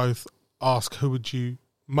Huston both ask, who would you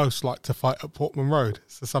most like to fight at Portman Road?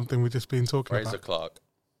 Is this something we've just been talking about? Fraser Clark.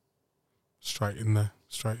 Straight in there.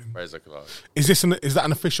 Fraser Clark. Is that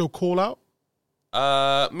an official call out?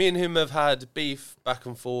 Me and him have had beef back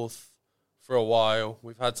and forth for a while.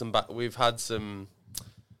 We've had some we've had some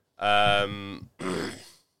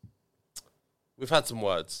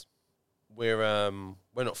words. We're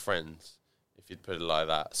not friends, if you'd put it like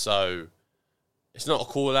that. So It's not a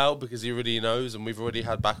call out because he already knows, and we've already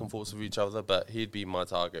had back and forth with each other. But he'd be my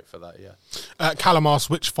target for that. Yeah. Callum asks,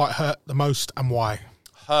 which fight hurt the most and why?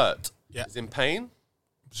 Hurt. Yeah. Is in pain.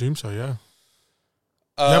 I presume so. Yeah.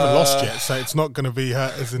 You haven't lost yet, so it's not going to be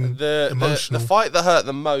hurt as in emotional. The fight that hurt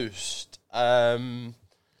the most,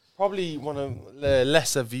 probably one of the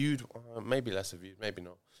lesser viewed, maybe not.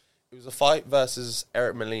 It was a fight versus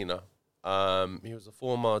Eric Molina. He was a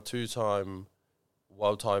former 2-time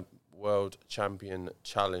world champion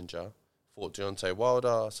challenger. Fought Deontay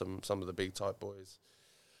Wilder, some of the big type boys,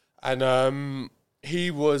 and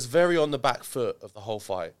he was very on the back foot of the whole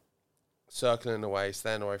fight. Circling away,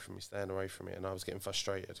 staying away from me, and I was getting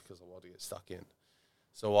frustrated because I wanted to get stuck in.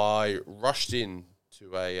 So I rushed in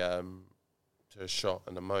to a shot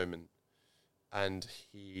in a moment, and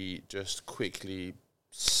he just quickly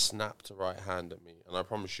snapped a right hand at me. And I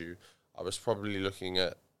promise you, I was probably looking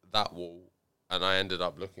at that wall, and I ended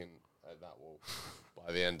up looking at that wall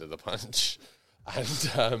by the end of the punch.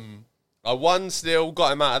 And I won still,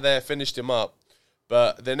 got him out of there, finished him up.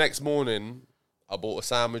 But the next morning, I bought a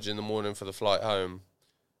sandwich in the morning for the flight home.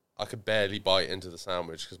 I could barely bite into the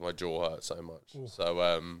sandwich because my jaw hurt so much. Ooh.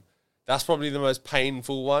 So that's probably the most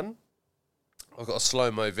painful one. I've got a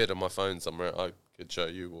slow-mo vid on my phone somewhere I could show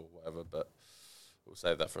you or whatever, but we'll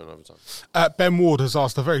save that for another time. Ben Ward has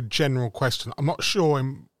asked a very general question. I'm not sure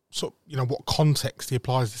in what context he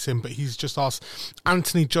applies this in, but he's just asked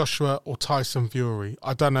Anthony Joshua or Tyson Fury.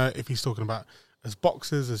 I don't know if he's talking about as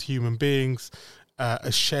boxers, as human beings,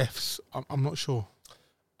 as chefs. I'm not sure.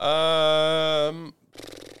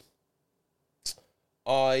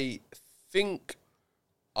 I think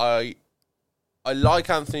I like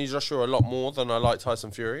Anthony Joshua a lot more than I like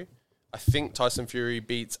Tyson Fury. I think Tyson Fury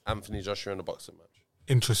beats Anthony Joshua in a boxing match.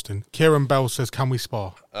 Interesting. Kieran Bell says, can we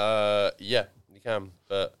spar? Yeah, you can,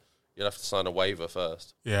 but you'll have to sign a waiver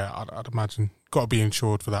first. Yeah, I'd imagine. Got to be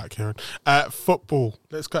insured for that, Kieran. Football.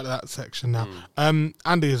 Let's go to that section now.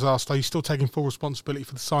 Andy has asked, are you still taking full responsibility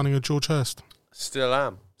for the signing of George Hurst? Still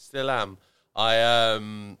am.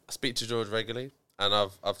 I speak to George regularly, and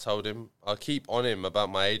I've told him, I'll keep on him about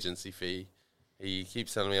my agency fee. He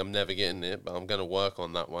keeps telling me I'm never getting it, but I'm going to work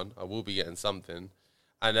on that one. I will be getting something.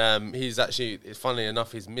 And he's actually, funnily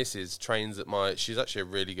enough, his missus trains at she's actually a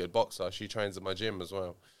really good boxer. She trains at my gym as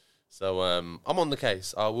well. So I'm on the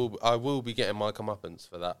case. I will be getting my comeuppance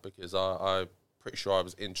for that because I'm pretty sure I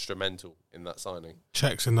was instrumental in that signing.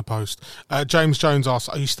 Checks in the post. James Jones asks,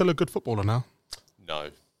 are you still a good footballer now? No.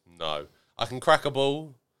 I can crack a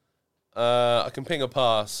ball. I can ping a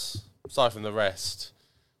pass. Aside from the rest,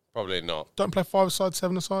 probably not. Don't play 5-a-side,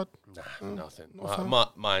 7-a-side? Nah, nothing.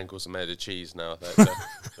 My ankles are made of cheese now.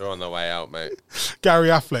 They're on their way out, mate. Gary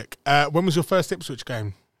Affleck, when was your first Ipswich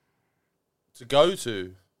game? To go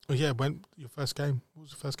to? Oh, yeah, when your first game? What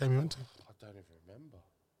was the first game you went to? I don't even remember.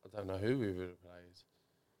 I don't know who we would have played.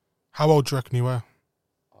 How old do you reckon you were?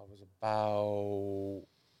 I was about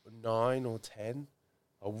 9 or 10.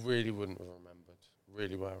 I really wouldn't have remembered.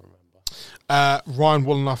 Really well remember. Ryan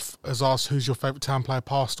Woolnough has asked, who's your favourite Town player,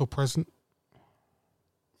 past or present?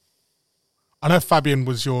 I know Fabian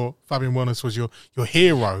Wellness was your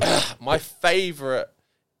hero. My favourite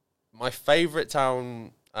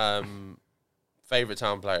Town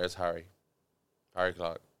player is Harry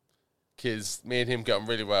Clark. Because me and him get on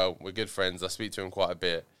really well. We're good friends. I speak to him quite a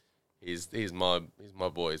bit. He's my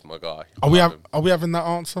boy. He's my guy. Are we having that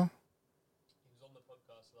answer? He was on the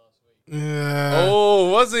podcast last week. Yeah.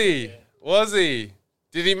 Oh, was he? Yeah. Was he?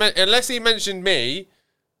 Did he? Unless he mentioned me,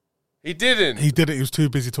 he didn't. He didn't. He was too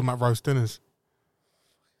busy talking about roast dinners.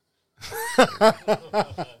 Right,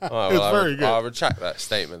 well, it's very good. I'll retract that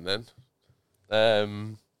statement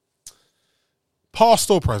then.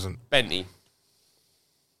 Past or present? Benty.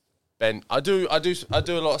 I do a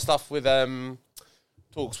lot of stuff with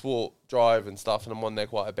TalkSport Drive and stuff, and I'm on there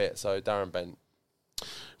quite a bit. So Darren Bent.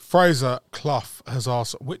 Fraser Clough has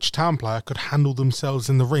asked, which Town player could handle themselves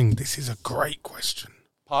in the ring? This is a great question.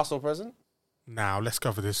 Past or present? Now let's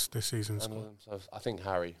go for this season's squad. I think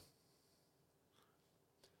Harry.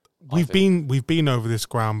 We've been over this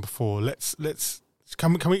ground before. Let's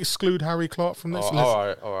can we exclude Harry Clark from this? All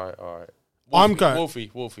right. I'm going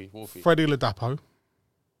Wolfie. Freddie Ladapo.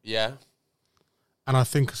 Yeah. And I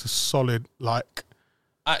think it's a solid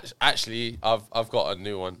Actually, I've got a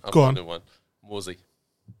new one. Morsey.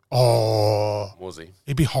 Oh. Morsey.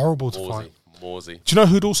 He'd be horrible to fight. Morsey. Do you know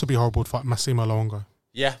who'd also be horrible to fight? Massimo Luongo.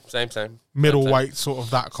 Yeah, same. Middleweight, sort of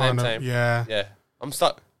that kind of. Yeah. Yeah. I'm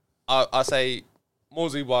stuck. I say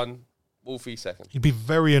Morsey 1, Wolfie 2nd. He'd be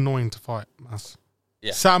very annoying to fight, Mass.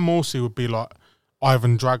 Yeah. Sam Morsey would be like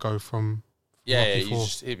Ivan Drago from Yeah, Rocky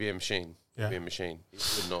IV. He'd be a machine. Yeah. He'd be a machine. He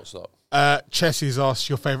would not stop. Chessie's asked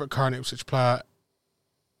your favourite current Ipswich player,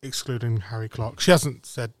 excluding Harry Clark. She hasn't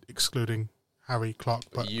said excluding Harry Clark,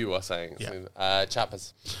 but you are saying. Yeah.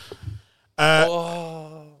 Chappers.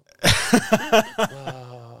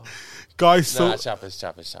 Guys, so Chappers.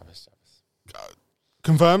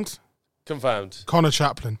 confirmed. Confirmed. Connor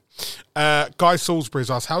Chaplin. Guy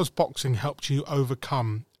Salisbury's asked, how's boxing helped you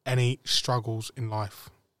overcome any struggles in life?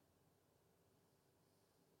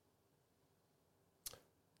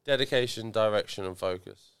 Dedication, direction, and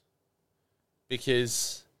focus.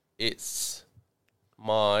 Because it's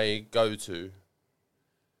my go-to.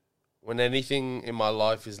 When anything in my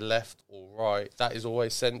life is left or right, that is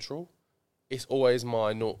always central. It's always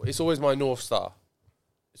my North Star.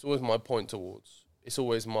 It's always my point towards. It's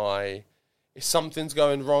always my... If something's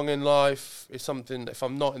going wrong in life, if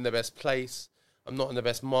I'm not in the best place, I'm not in the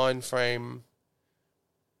best mind frame,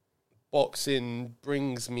 boxing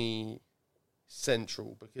brings me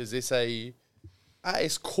central because at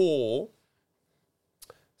its core,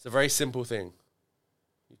 it's a very simple thing.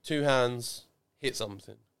 2 hands, hit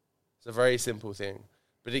something. It's a very simple thing.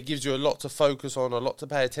 But it gives you a lot to focus on, a lot to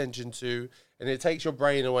pay attention to, and it takes your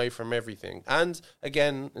brain away from everything. And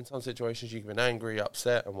again, in some situations, you can be angry,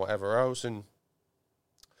 upset, and whatever else, and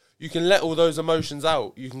you can let all those emotions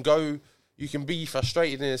out. You can be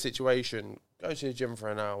frustrated in a situation, go to the gym for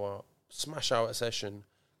an hour, smash out a session,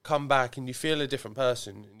 come back, and you feel a different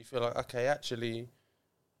person, and you feel like, okay, actually,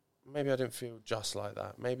 maybe I didn't feel just like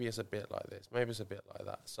that. Maybe it's a bit like this. Maybe it's a bit like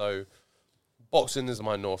that. So, boxing is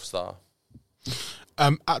my North Star.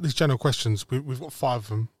 At these general questions, we've got 5 of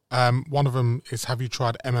them. One of them is, have you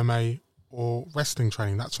tried MMA or wrestling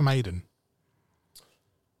training? That's from Aidan.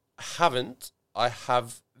 I haven't. I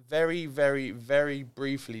have very, very, very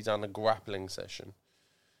briefly done a grappling session.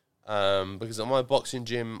 Because at my boxing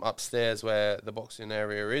gym upstairs where the boxing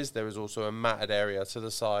area is, there is also a matted area to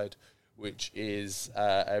the side, which is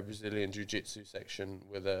a Brazilian Jiu-Jitsu section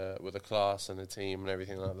with a class and a team and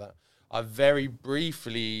everything like that. I've very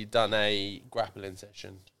briefly done a grappling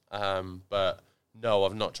session, but no,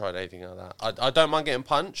 I've not tried anything like that. I don't mind getting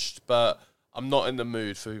punched, but I'm not in the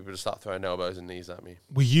mood for people to start throwing elbows and knees at me.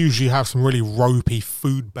 We usually have some really ropey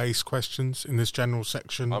food-based questions in this general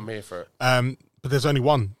section. I'm here for it. But there's only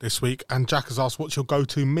one this week, and Jack has asked, what's your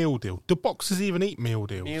go-to meal deal? Do boxers even eat meal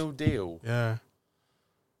deals? Meal deal? Yeah.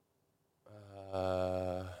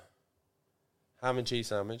 Ham and cheese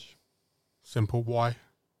sandwich. Simple. Why?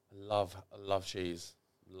 I love cheese.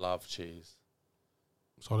 Love cheese.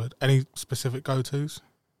 Solid. Any specific go-tos?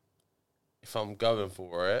 If I'm going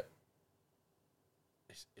for it,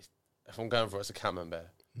 it's a camembert.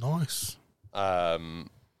 Nice. Ham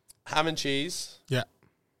and cheese. Yeah.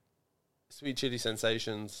 Sweet chili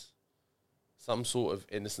sensations. Some sort of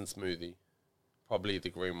innocent smoothie. Probably the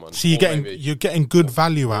green one. So you're getting good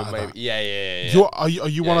value out of that. Yeah. Are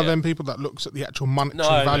you one of them people that looks at the actual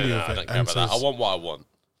monetary value of it? I don't care about that. I want what I want.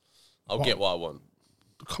 I'll get what I want.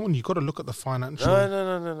 Come on, you got to look at the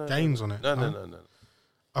financial gains on it. No.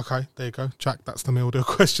 Okay, there you go. Jack, that's the meal deal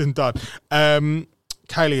question done.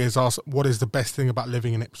 Kaylee has asked, what is the best thing about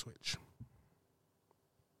living in Ipswich?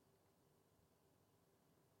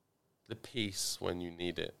 The peace when you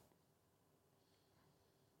need it.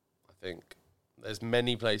 I think there's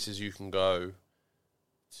many places you can go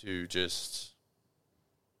to just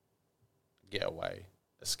get away,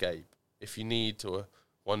 escape. If you need to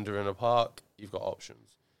wander in a park, you've got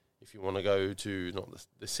options. If you want to go to not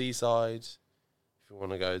the seaside, if you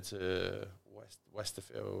want to go to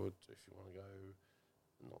Westerfield, if you want to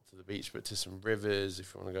go not to the beach but to some rivers,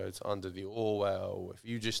 if you want to go to under the Orwell, if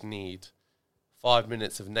you just need 5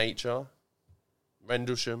 minutes of nature,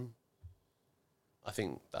 Rendlesham, I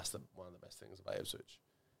think that's one of the best things about Ipswich.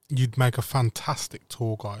 You'd make a fantastic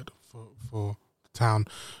tour guide for the town.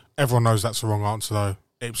 Everyone knows that's the wrong answer, though.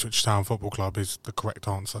 Ipswich Town Football Club is the correct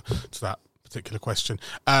answer to that particular question.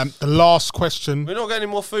 The last question... We're not getting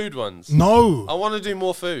any more food ones. No. I want to do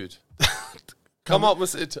more food. Come up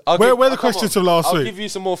with it. Where are the questions from last week? I'll give you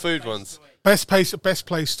some more food ones. Best place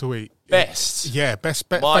to eat. Best? Yeah,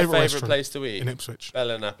 My favourite place to eat? In Ipswich.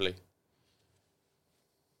 Bella Napoli.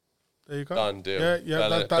 There you go. Done deal.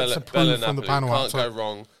 Yeah, that's approved from the panel. Can't go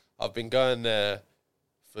wrong. I've been going there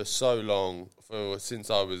for so long,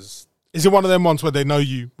 since I was... Is it one of them ones where they know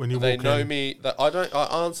you when you walk in? They know me.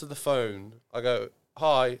 I answer the phone. I go,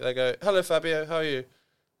 hi. They go, hello, Fabio. How are you?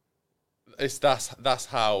 That's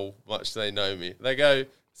how much they know me. They go,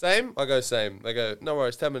 same? I go, same. They go, no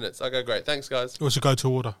worries, 10 minutes. I go, great. Thanks, guys. What's your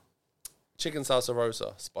go-to order? Chicken salsa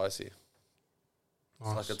rosa, spicy.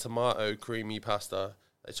 Nice. It's like a tomato creamy pasta.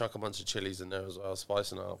 They chuck a bunch of chilies in there as well,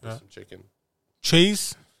 spicing it up with some chicken.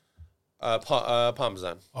 Cheese?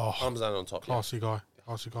 Parmesan. Oh, Parmesan on top. Classy guy.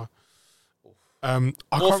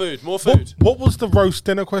 More food. What was the roast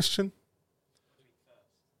dinner question?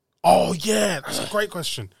 Oh, yeah. That's a great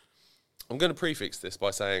question. I'm going to prefix this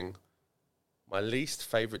by saying my least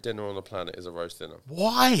favourite dinner on the planet is a roast dinner.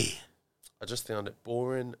 Why? I just find it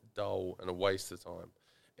boring, dull, and a waste of time.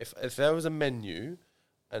 If there was a menu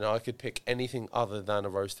and I could pick anything other than a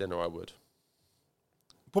roast dinner, I would.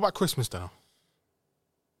 What about Christmas dinner?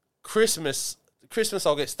 Christmas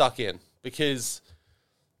I'll get stuck in because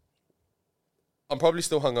I'm probably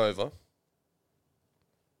still hungover.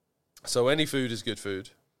 So any food is good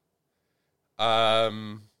food.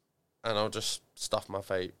 And I'll just stuff my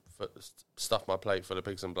plate full of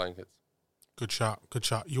pigs and blankets. Good shot.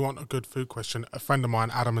 You want a good food question? A friend of mine,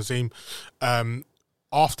 Adam Azim,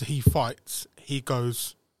 after he fights, he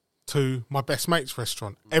goes to my best mate's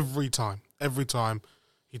restaurant every time. Every time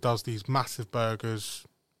he does these massive burgers,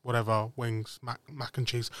 whatever, wings, mac and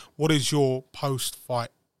cheese. What is your post-fight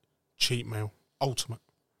cheat meal? Ultimate.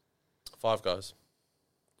 Five Guys.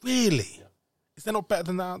 Really? Yeah. Is there not better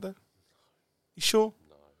than that out there? You sure?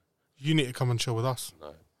 No. You need to come and chill with us.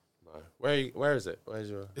 No. Where is it? Where's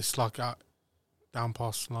your... It's like down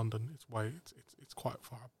past London. It's quite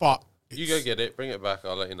far. But you go get it. Bring it back.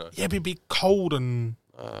 I'll let you know. Yeah, but it'd be cold and...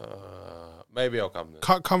 maybe I'll come then.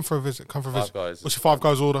 Come for a visit. Five Guys. What's your Five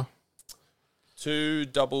Guys order? 2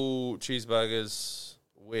 double cheeseburgers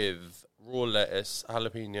with raw lettuce,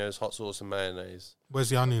 jalapenos, hot sauce and mayonnaise. Where's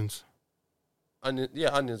the onions?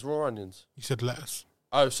 Onions, raw onions. You said lettuce.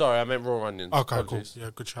 Oh, sorry, I meant raw onions. Okay, Apologies. cool. Yeah,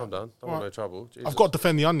 good shout. Calm down. Don't want no trouble. Jesus. I've got to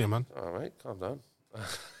defend the onion, man. All right, calm down.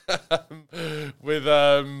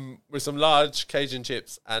 With some large Cajun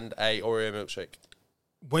chips and a Oreo milkshake.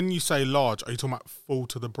 When you say large, are you talking about full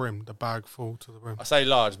to the brim? The bag full to the brim? I say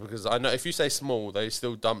large because I know if you say small, they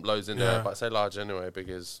still dump loads in there. Yeah. But I say large anyway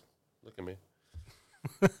because look at me.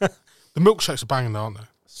 The milkshakes are banging, though, aren't they?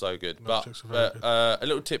 So good. Milkshakes are But very a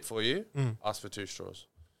little tip for you: ask for 2 straws.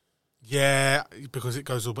 Yeah, because it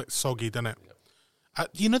goes a bit soggy, doesn't it? Yep.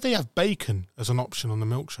 You know they have bacon as an option on the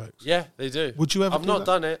milkshakes. Yeah, they do. Would you ever? I've not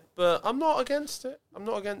done it, but I'm not against it. I'm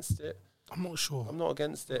not sure. I'm not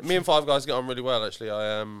against it. Me and Five Guys get on really well, actually.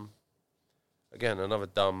 I again, another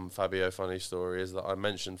dumb Fabio funny story is that I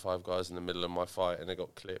mentioned Five Guys in the middle of my fight and it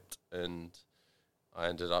got clipped and I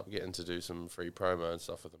ended up getting to do some free promo and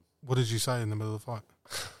stuff with them. What did you say in the middle of the fight?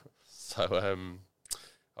 So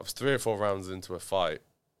I was 3 or 4 rounds into a fight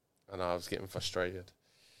and I was getting frustrated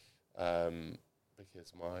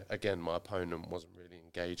because my opponent wasn't really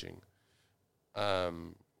engaging.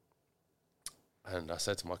 And I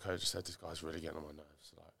said to my coach, this guy's really getting on my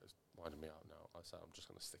nerves. Like, it's winding me up now. I said, I'm just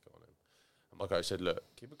going to stick it on him. And my coach said, look,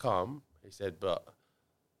 keep it calm. He said, but...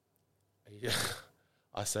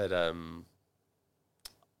 I said,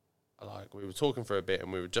 we were talking for a bit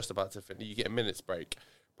and we were just about to finish. You get a minute's break.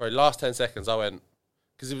 Probably last 10 seconds, I went...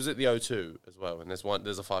 Because it was at the O2 as well, and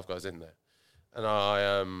there's a Five Guys in there.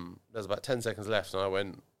 And there's about 10 seconds left, and I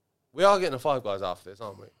went, we are getting a Five Guys after this,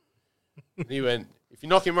 aren't we? And he went, if you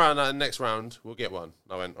knock him around that next round, we'll get one.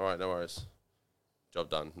 And I went, all right, no worries. Job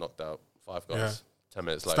done, knocked out. Five Guys. Yeah. 10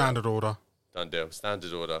 minutes later. Standard order. Done deal.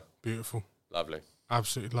 Standard order. Beautiful. Lovely.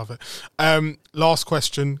 Absolutely love it. Last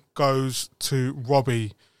question goes to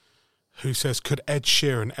Robbie, who says, could Ed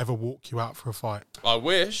Sheeran ever walk you out for a fight? I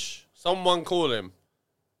wish. Someone call him.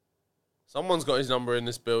 Someone's got his number in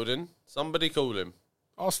this building. Somebody call him.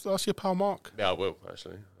 Ask your pal Mark. Yeah, I will,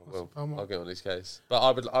 actually. I will. Pal Mark. I'll get on his case. But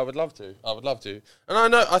I would love to. I would love to.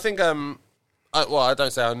 And I think, I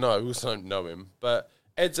don't say I know. I also don't know him. But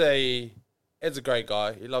Ed's a great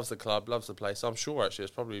guy. He loves the club, loves the place. I'm sure, actually,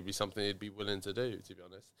 it's probably be something he'd be willing to do, to be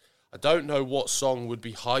honest. I don't know what song would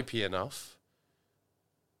be hypey enough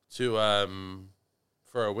to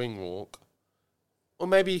for a wing walk. Or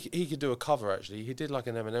maybe he could do a cover, actually. He did like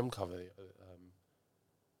an Eminem cover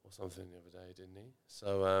or something the other day, didn't he?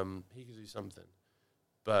 So he could do something.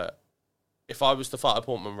 But if I was to fight at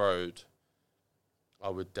Portman Road, I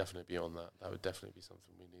would definitely be on that. That would definitely be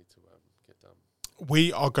something we need to get done.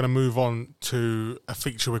 We are going to move on to a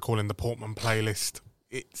feature we're calling the Portman Playlist.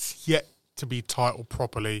 It's yet to be titled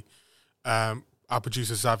properly. Our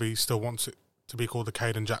producer, Xavi, still wants it to be called the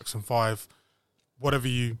Caden Jackson 5. Whatever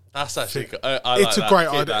you... That's actually good. It's a great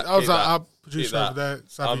idea. I was like, our producer over there,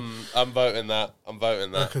 Xavi. I'm voting that.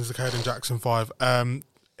 Reckons the Caden Jackson 5.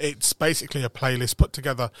 It's basically a playlist put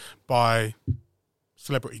together by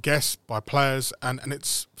celebrity guests, by players, and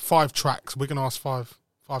it's 5 tracks. We're going to ask five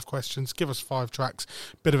questions. Give us 5 tracks,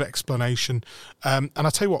 bit of explanation. And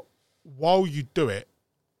I tell you what, while you do it,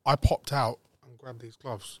 I popped out and grabbed these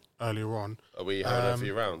gloves earlier on. Are we having a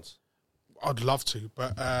few rounds? I'd love to,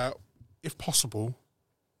 but if possible,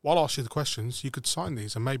 while I ask you the questions, you could sign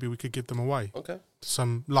these and maybe we could give them away. Okay. To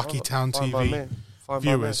some lucky Town Fine by TV me. Fine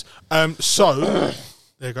viewers. So,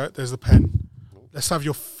 there you go. There's the pen. Let's have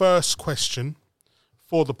your first question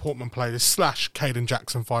for the Portman playlist / Caden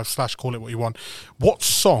Jackson 5 / call it what you want. What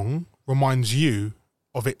song reminds you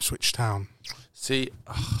of Ipswich Town? See,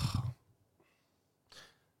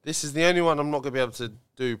 this is the only one I'm not going to be able to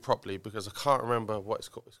do properly because I can't remember what it's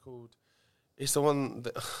called. It's the one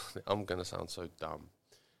that I'm going to sound so dumb.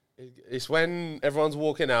 It's when everyone's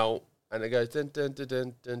walking out and it goes dun dun dun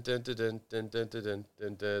dun dun dun dun dun dun dun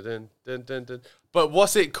dun dun dun dun dun. But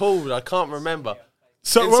what's it called? I can't remember.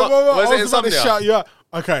 So, Was I it was about to Insomnia? shout you out.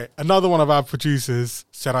 Okay, another one of our producers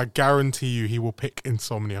said, I guarantee you he will pick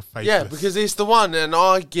Insomnia Faithless. Yeah, because it's the one, and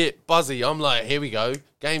I get buzzy. I'm like, here we go,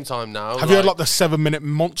 game time now. Have you heard like the 7-minute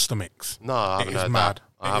monster mix? No, I haven't It is heard mad. that.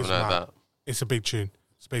 I It haven't is heard mad. that. It's a big tune.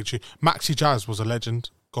 It's a big tune. Maxi Jazz was a legend.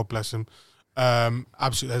 God bless him.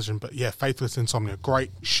 Absolute legend. But yeah, Faithless Insomnia.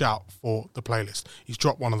 Great shout for the playlist. He's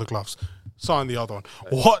dropped one of the gloves. Sign the other one.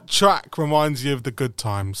 What track reminds you of the good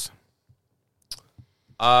times?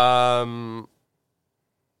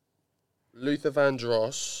 Luther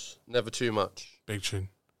Vandross, Never Too Much. Big tune.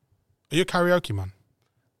 Are you a karaoke man?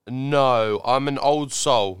 No, I'm an old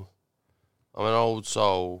soul. Luther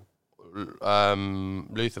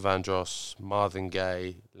Vandross, Marvin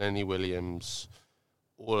Gaye, Lenny Williams,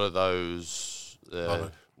 all of those. Love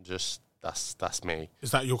it. Just that's me.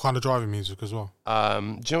 Is that your kind of driving music as well? Do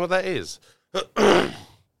you know what that is?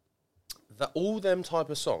 All them type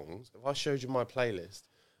of songs, if I showed you my playlist,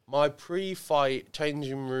 my pre-fight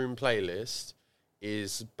changing room playlist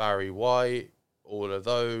is Barry White, all of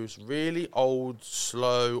those really old,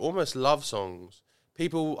 slow, almost love songs.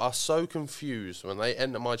 People are so confused when they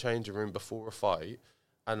enter my changing room before a fight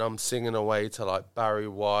and I'm singing away to like Barry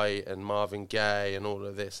White and Marvin Gaye and all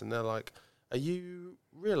of this, and they're like, are you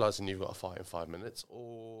realising you've got a fight in 5 minutes,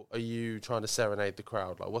 or are you trying to serenade the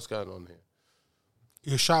crowd? Like, what's going on here?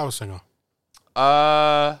 You're a shower singer.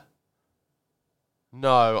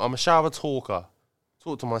 No, I'm a shower talker.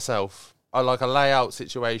 Talk to myself. I lay out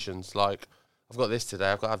situations. Like, I've got this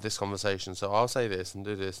today, I've got to have this conversation, so I'll say this and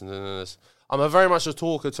do this and do this. I'm very much a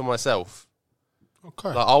talker to myself. Okay.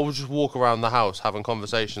 Like, I will just walk around the house having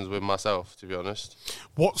conversations with myself, to be honest.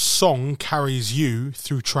 What song carries you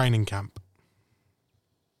through training camp?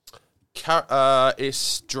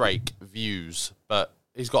 It's Drake, Views, but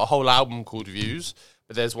he's got a whole album called Views,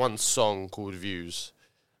 but there's one song called Views.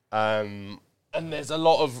 And there's a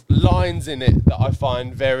lot of lines in it that I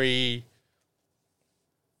find very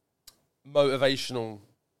motivational,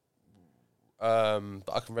 that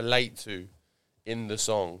I can relate to in the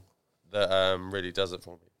song that really does it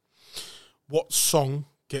for me. What song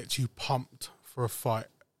gets you pumped for a fight?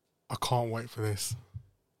 I can't wait for this.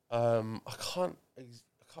 I can't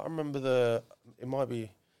remember it might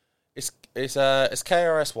be, it's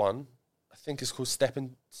KRS-One. I think it's called Step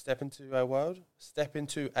Into a World. Step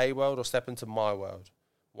Into a World or Step Into My World.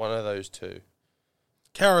 One of those two.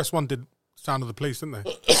 KRS-One did Sound of the Police, didn't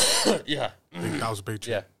they? Yeah. That was a big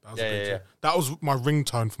tune. Yeah. That was a big Yeah. tune. That was my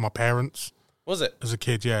ringtone for my parents Was it? as a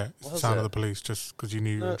kid, yeah. It's the Was Sound it? of the Police, just because you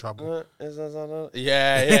knew you were in trouble.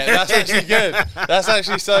 Yeah. That's actually good. That's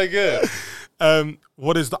actually so good.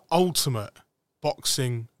 What is the ultimate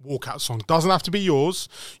boxing walkout song? Doesn't have to be yours.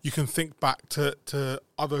 You can think back to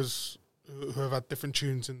others who have had different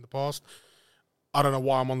tunes in the past. I don't know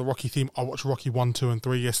why I'm on the Rocky theme. I watched Rocky 1, 2, and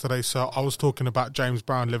 3 yesterday, so I was talking about James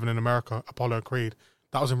Brown living in America, Apollo Creed.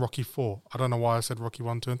 That was in Rocky 4. I don't know why I said Rocky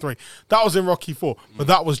 1, 2, and 3. That was in Rocky 4, but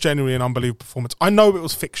that was genuinely an unbelievable performance. I know it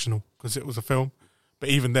was fictional because it was a film, but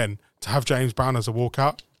even then, to have James Brown as a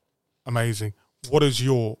walkout, amazing. What is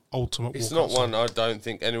your ultimate It's walkout not song? one I don't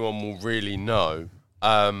think anyone will really know,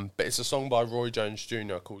 but it's a song by Roy Jones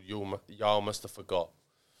Jr. called Y'all Must Have Forgot.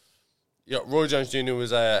 Yeah, Roy Jones Jr.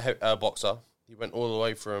 was a boxer. He went all the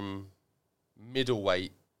way from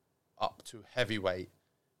middleweight up to heavyweight,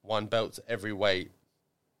 won belts at every weight,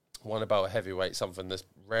 won a belt at heavyweight, something that's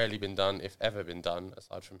rarely been done, if ever been done,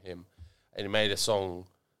 aside from him. And he made a song.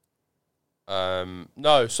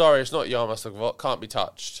 No, sorry, it's not Y'all Must Have Forgot. Can't Be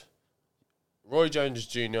Touched. Roy Jones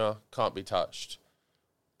Jr. Can't Be Touched.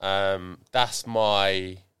 That's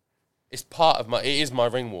my... It's part of my... It is my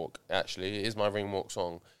ring walk, actually. It is my ring walk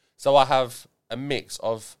song. So I have a mix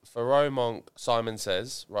of Pharoah Monk, Simon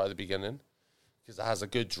Says, right at the beginning, because it has a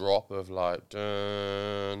good drop of like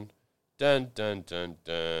dun, dun, dun, dun,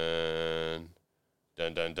 dun,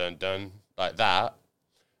 dun, dun, dun, dun, like that.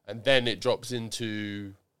 And then it drops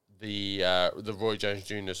into the Roy Jones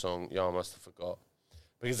Jr. song, Y'all Must Have Forgot.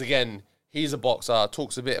 Because again, he's a boxer,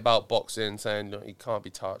 talks a bit about boxing, saying, look, you can't be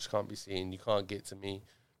touched, can't be seen, you can't get to me,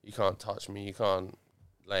 you can't touch me, you can't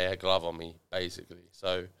lay a glove on me, basically.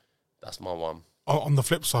 So that's my one. On the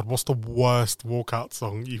flip side, what's the worst walkout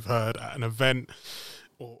song you've heard at an event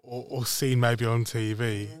or seen maybe on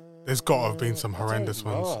TV? There's got to have been some horrendous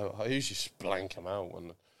ones. I usually just blank them out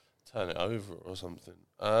and turn it over or something.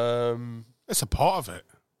 It's a part of it.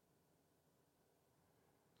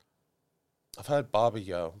 I've heard Barbie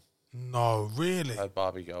Girl. No, really? I've heard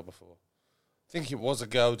Barbie Girl before. I think it was a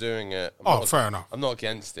girl doing it. Fair enough. I'm not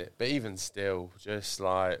against it, but even still, just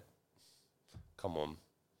like, come on.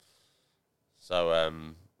 So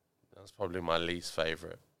that's probably my least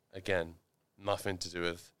favourite. Again, nothing to do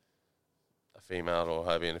with a female or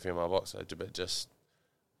her being a female boxer, but just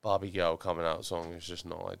Barbie Girl coming out song is just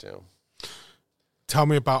not ideal. Tell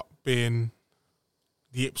me about being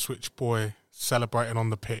the Ipswich boy celebrating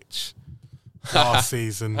on the pitch last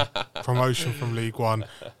season, promotion from League One.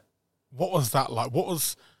 What was that like? What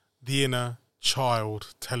was the inner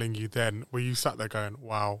child telling you then? Were you sat there going,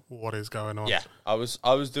 wow, what is going on? Yeah, I was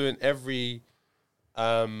doing everything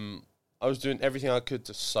I could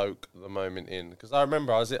to soak the moment in, because I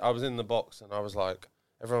remember I was in the box and I was like,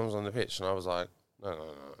 everyone was on the pitch and I was like, no,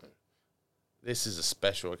 this is a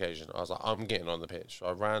special occasion. I was like, I'm getting on the pitch. So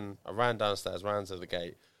I ran downstairs, ran to the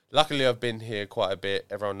gate. Luckily, I've been here quite a bit.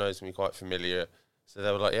 Everyone knows me, quite familiar. So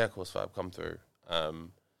they were like, yeah, of course, Fab, come through.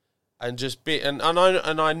 And just be and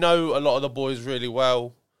I know a lot of the boys really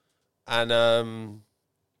well, and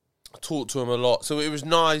talk to them a lot. So it was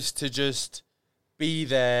nice to just be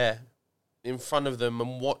there in front of them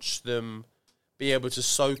and watch them be able to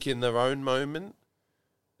soak in their own moment.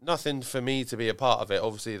 Nothing for me to be a part of it.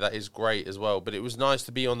 Obviously, that is great as well. But it was nice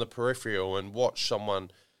to be on the peripheral and watch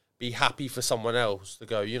someone be happy for someone else to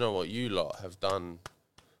go, you know what, you lot have done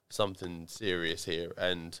something serious here,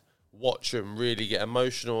 and watch them really get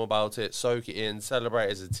emotional about it, soak it in,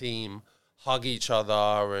 celebrate as a team, hug each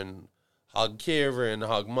other and hug Kira and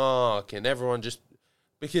hug Mark and everyone, just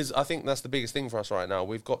because I think that's the biggest thing for us right now.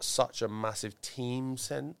 We've got such a massive team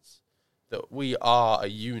sense that we are a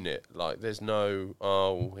unit. Like, there's no,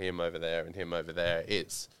 oh, him over there and him over there.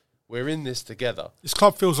 We're in this together. This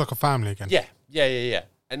club feels like a family again. Yeah.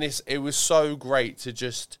 And it was so great to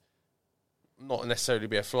just not necessarily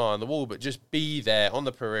be a fly on the wall, but just be there on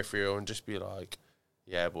the peripheral and just be like,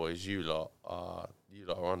 yeah, boys, you lot are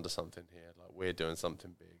onto something here. Like, we're doing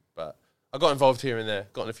something big. But I got involved here and there,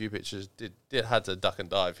 got in a few pictures, did had to duck and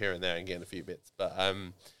dive here and there and get in a few bits, but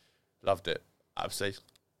loved it.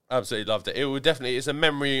 Absolutely loved it. It's a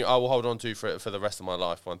memory I will hold on to for the rest of my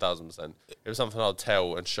life, 1000%. It was something I'll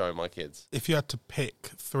tell and show my kids. If you had to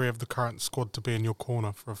pick 3 of the current squad to be in your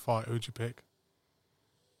corner for a fight, who'd you pick?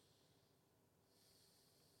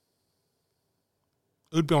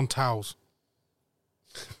 Who'd be on towels?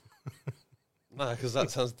 No, because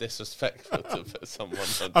that sounds disrespectful to put someone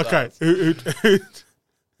on okay, towels.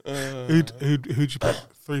 Who'd you pick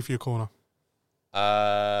 3 for your corner?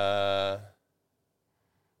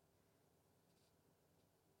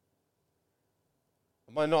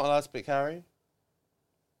 Am I not allowed to pick Harry?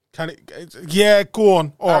 Can it? Yeah, go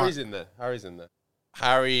on. Harry's in there.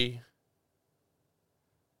 Harry,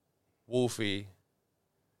 Wolfie,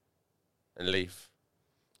 and Leaf.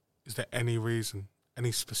 Is there any reason,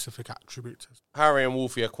 any specific attributes? Harry and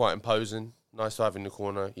Wolfie are quite imposing. Nice to have in the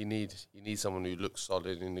corner. You need someone who looks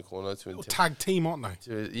solid in the corner to tag team, aren't they?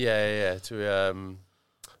 To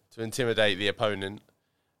intimidate the opponent,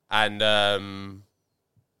 and then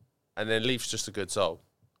Leaf's just a good soul,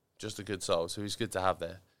 So he's good to have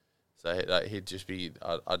there. So he'd just be.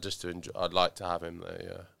 I'd like to have him there.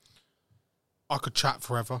 Yeah. I could chat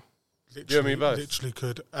forever. You and me both. Literally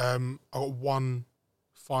could. I got one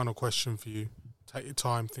final question for you. Take your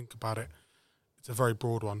time, think about it. It's a very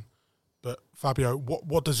broad one. But Fabio,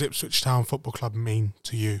 what does Ipswich Town Football Club mean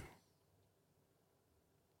to you?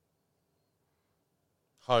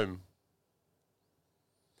 Home.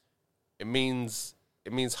 It means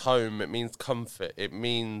home. It means comfort. It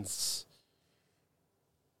means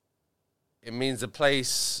a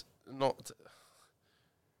place, not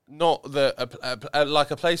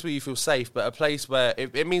like a place where you feel safe, but a place where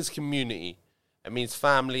it means community. It means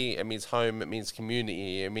family. It means home. It means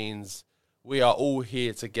community. It means we are all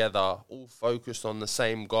here together, all focused on the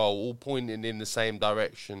same goal, all pointing in the same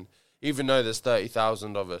direction. Even though there's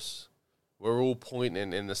 30,000 of us, we're all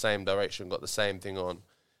pointing in the same direction, got the same thing on.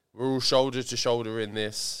 We're all shoulder to shoulder in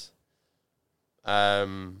this.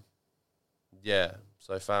 So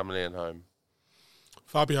family and home.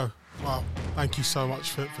 Fabio, wow, thank you so much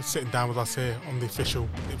for sitting down with us here on the official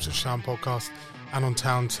Ipswich Town podcast and on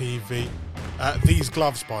Town TV. These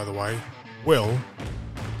gloves, by the way, will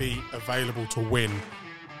be available to win.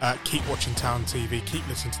 Keep watching Town TV, keep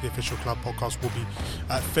listening to the Official Club podcast. We'll be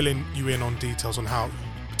filling you in on details on how you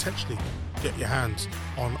potentially get your hands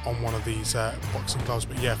on one of these boxing gloves.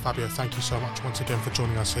 But yeah, Fabio, thank you so much once again for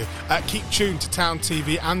joining us here. Keep tuned to Town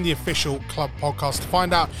TV and the Official Club podcast to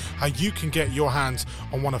find out how you can get your hands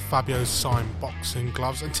on one of Fabio's signed boxing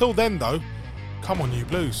gloves. Until then though, come on you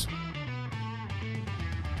Blues.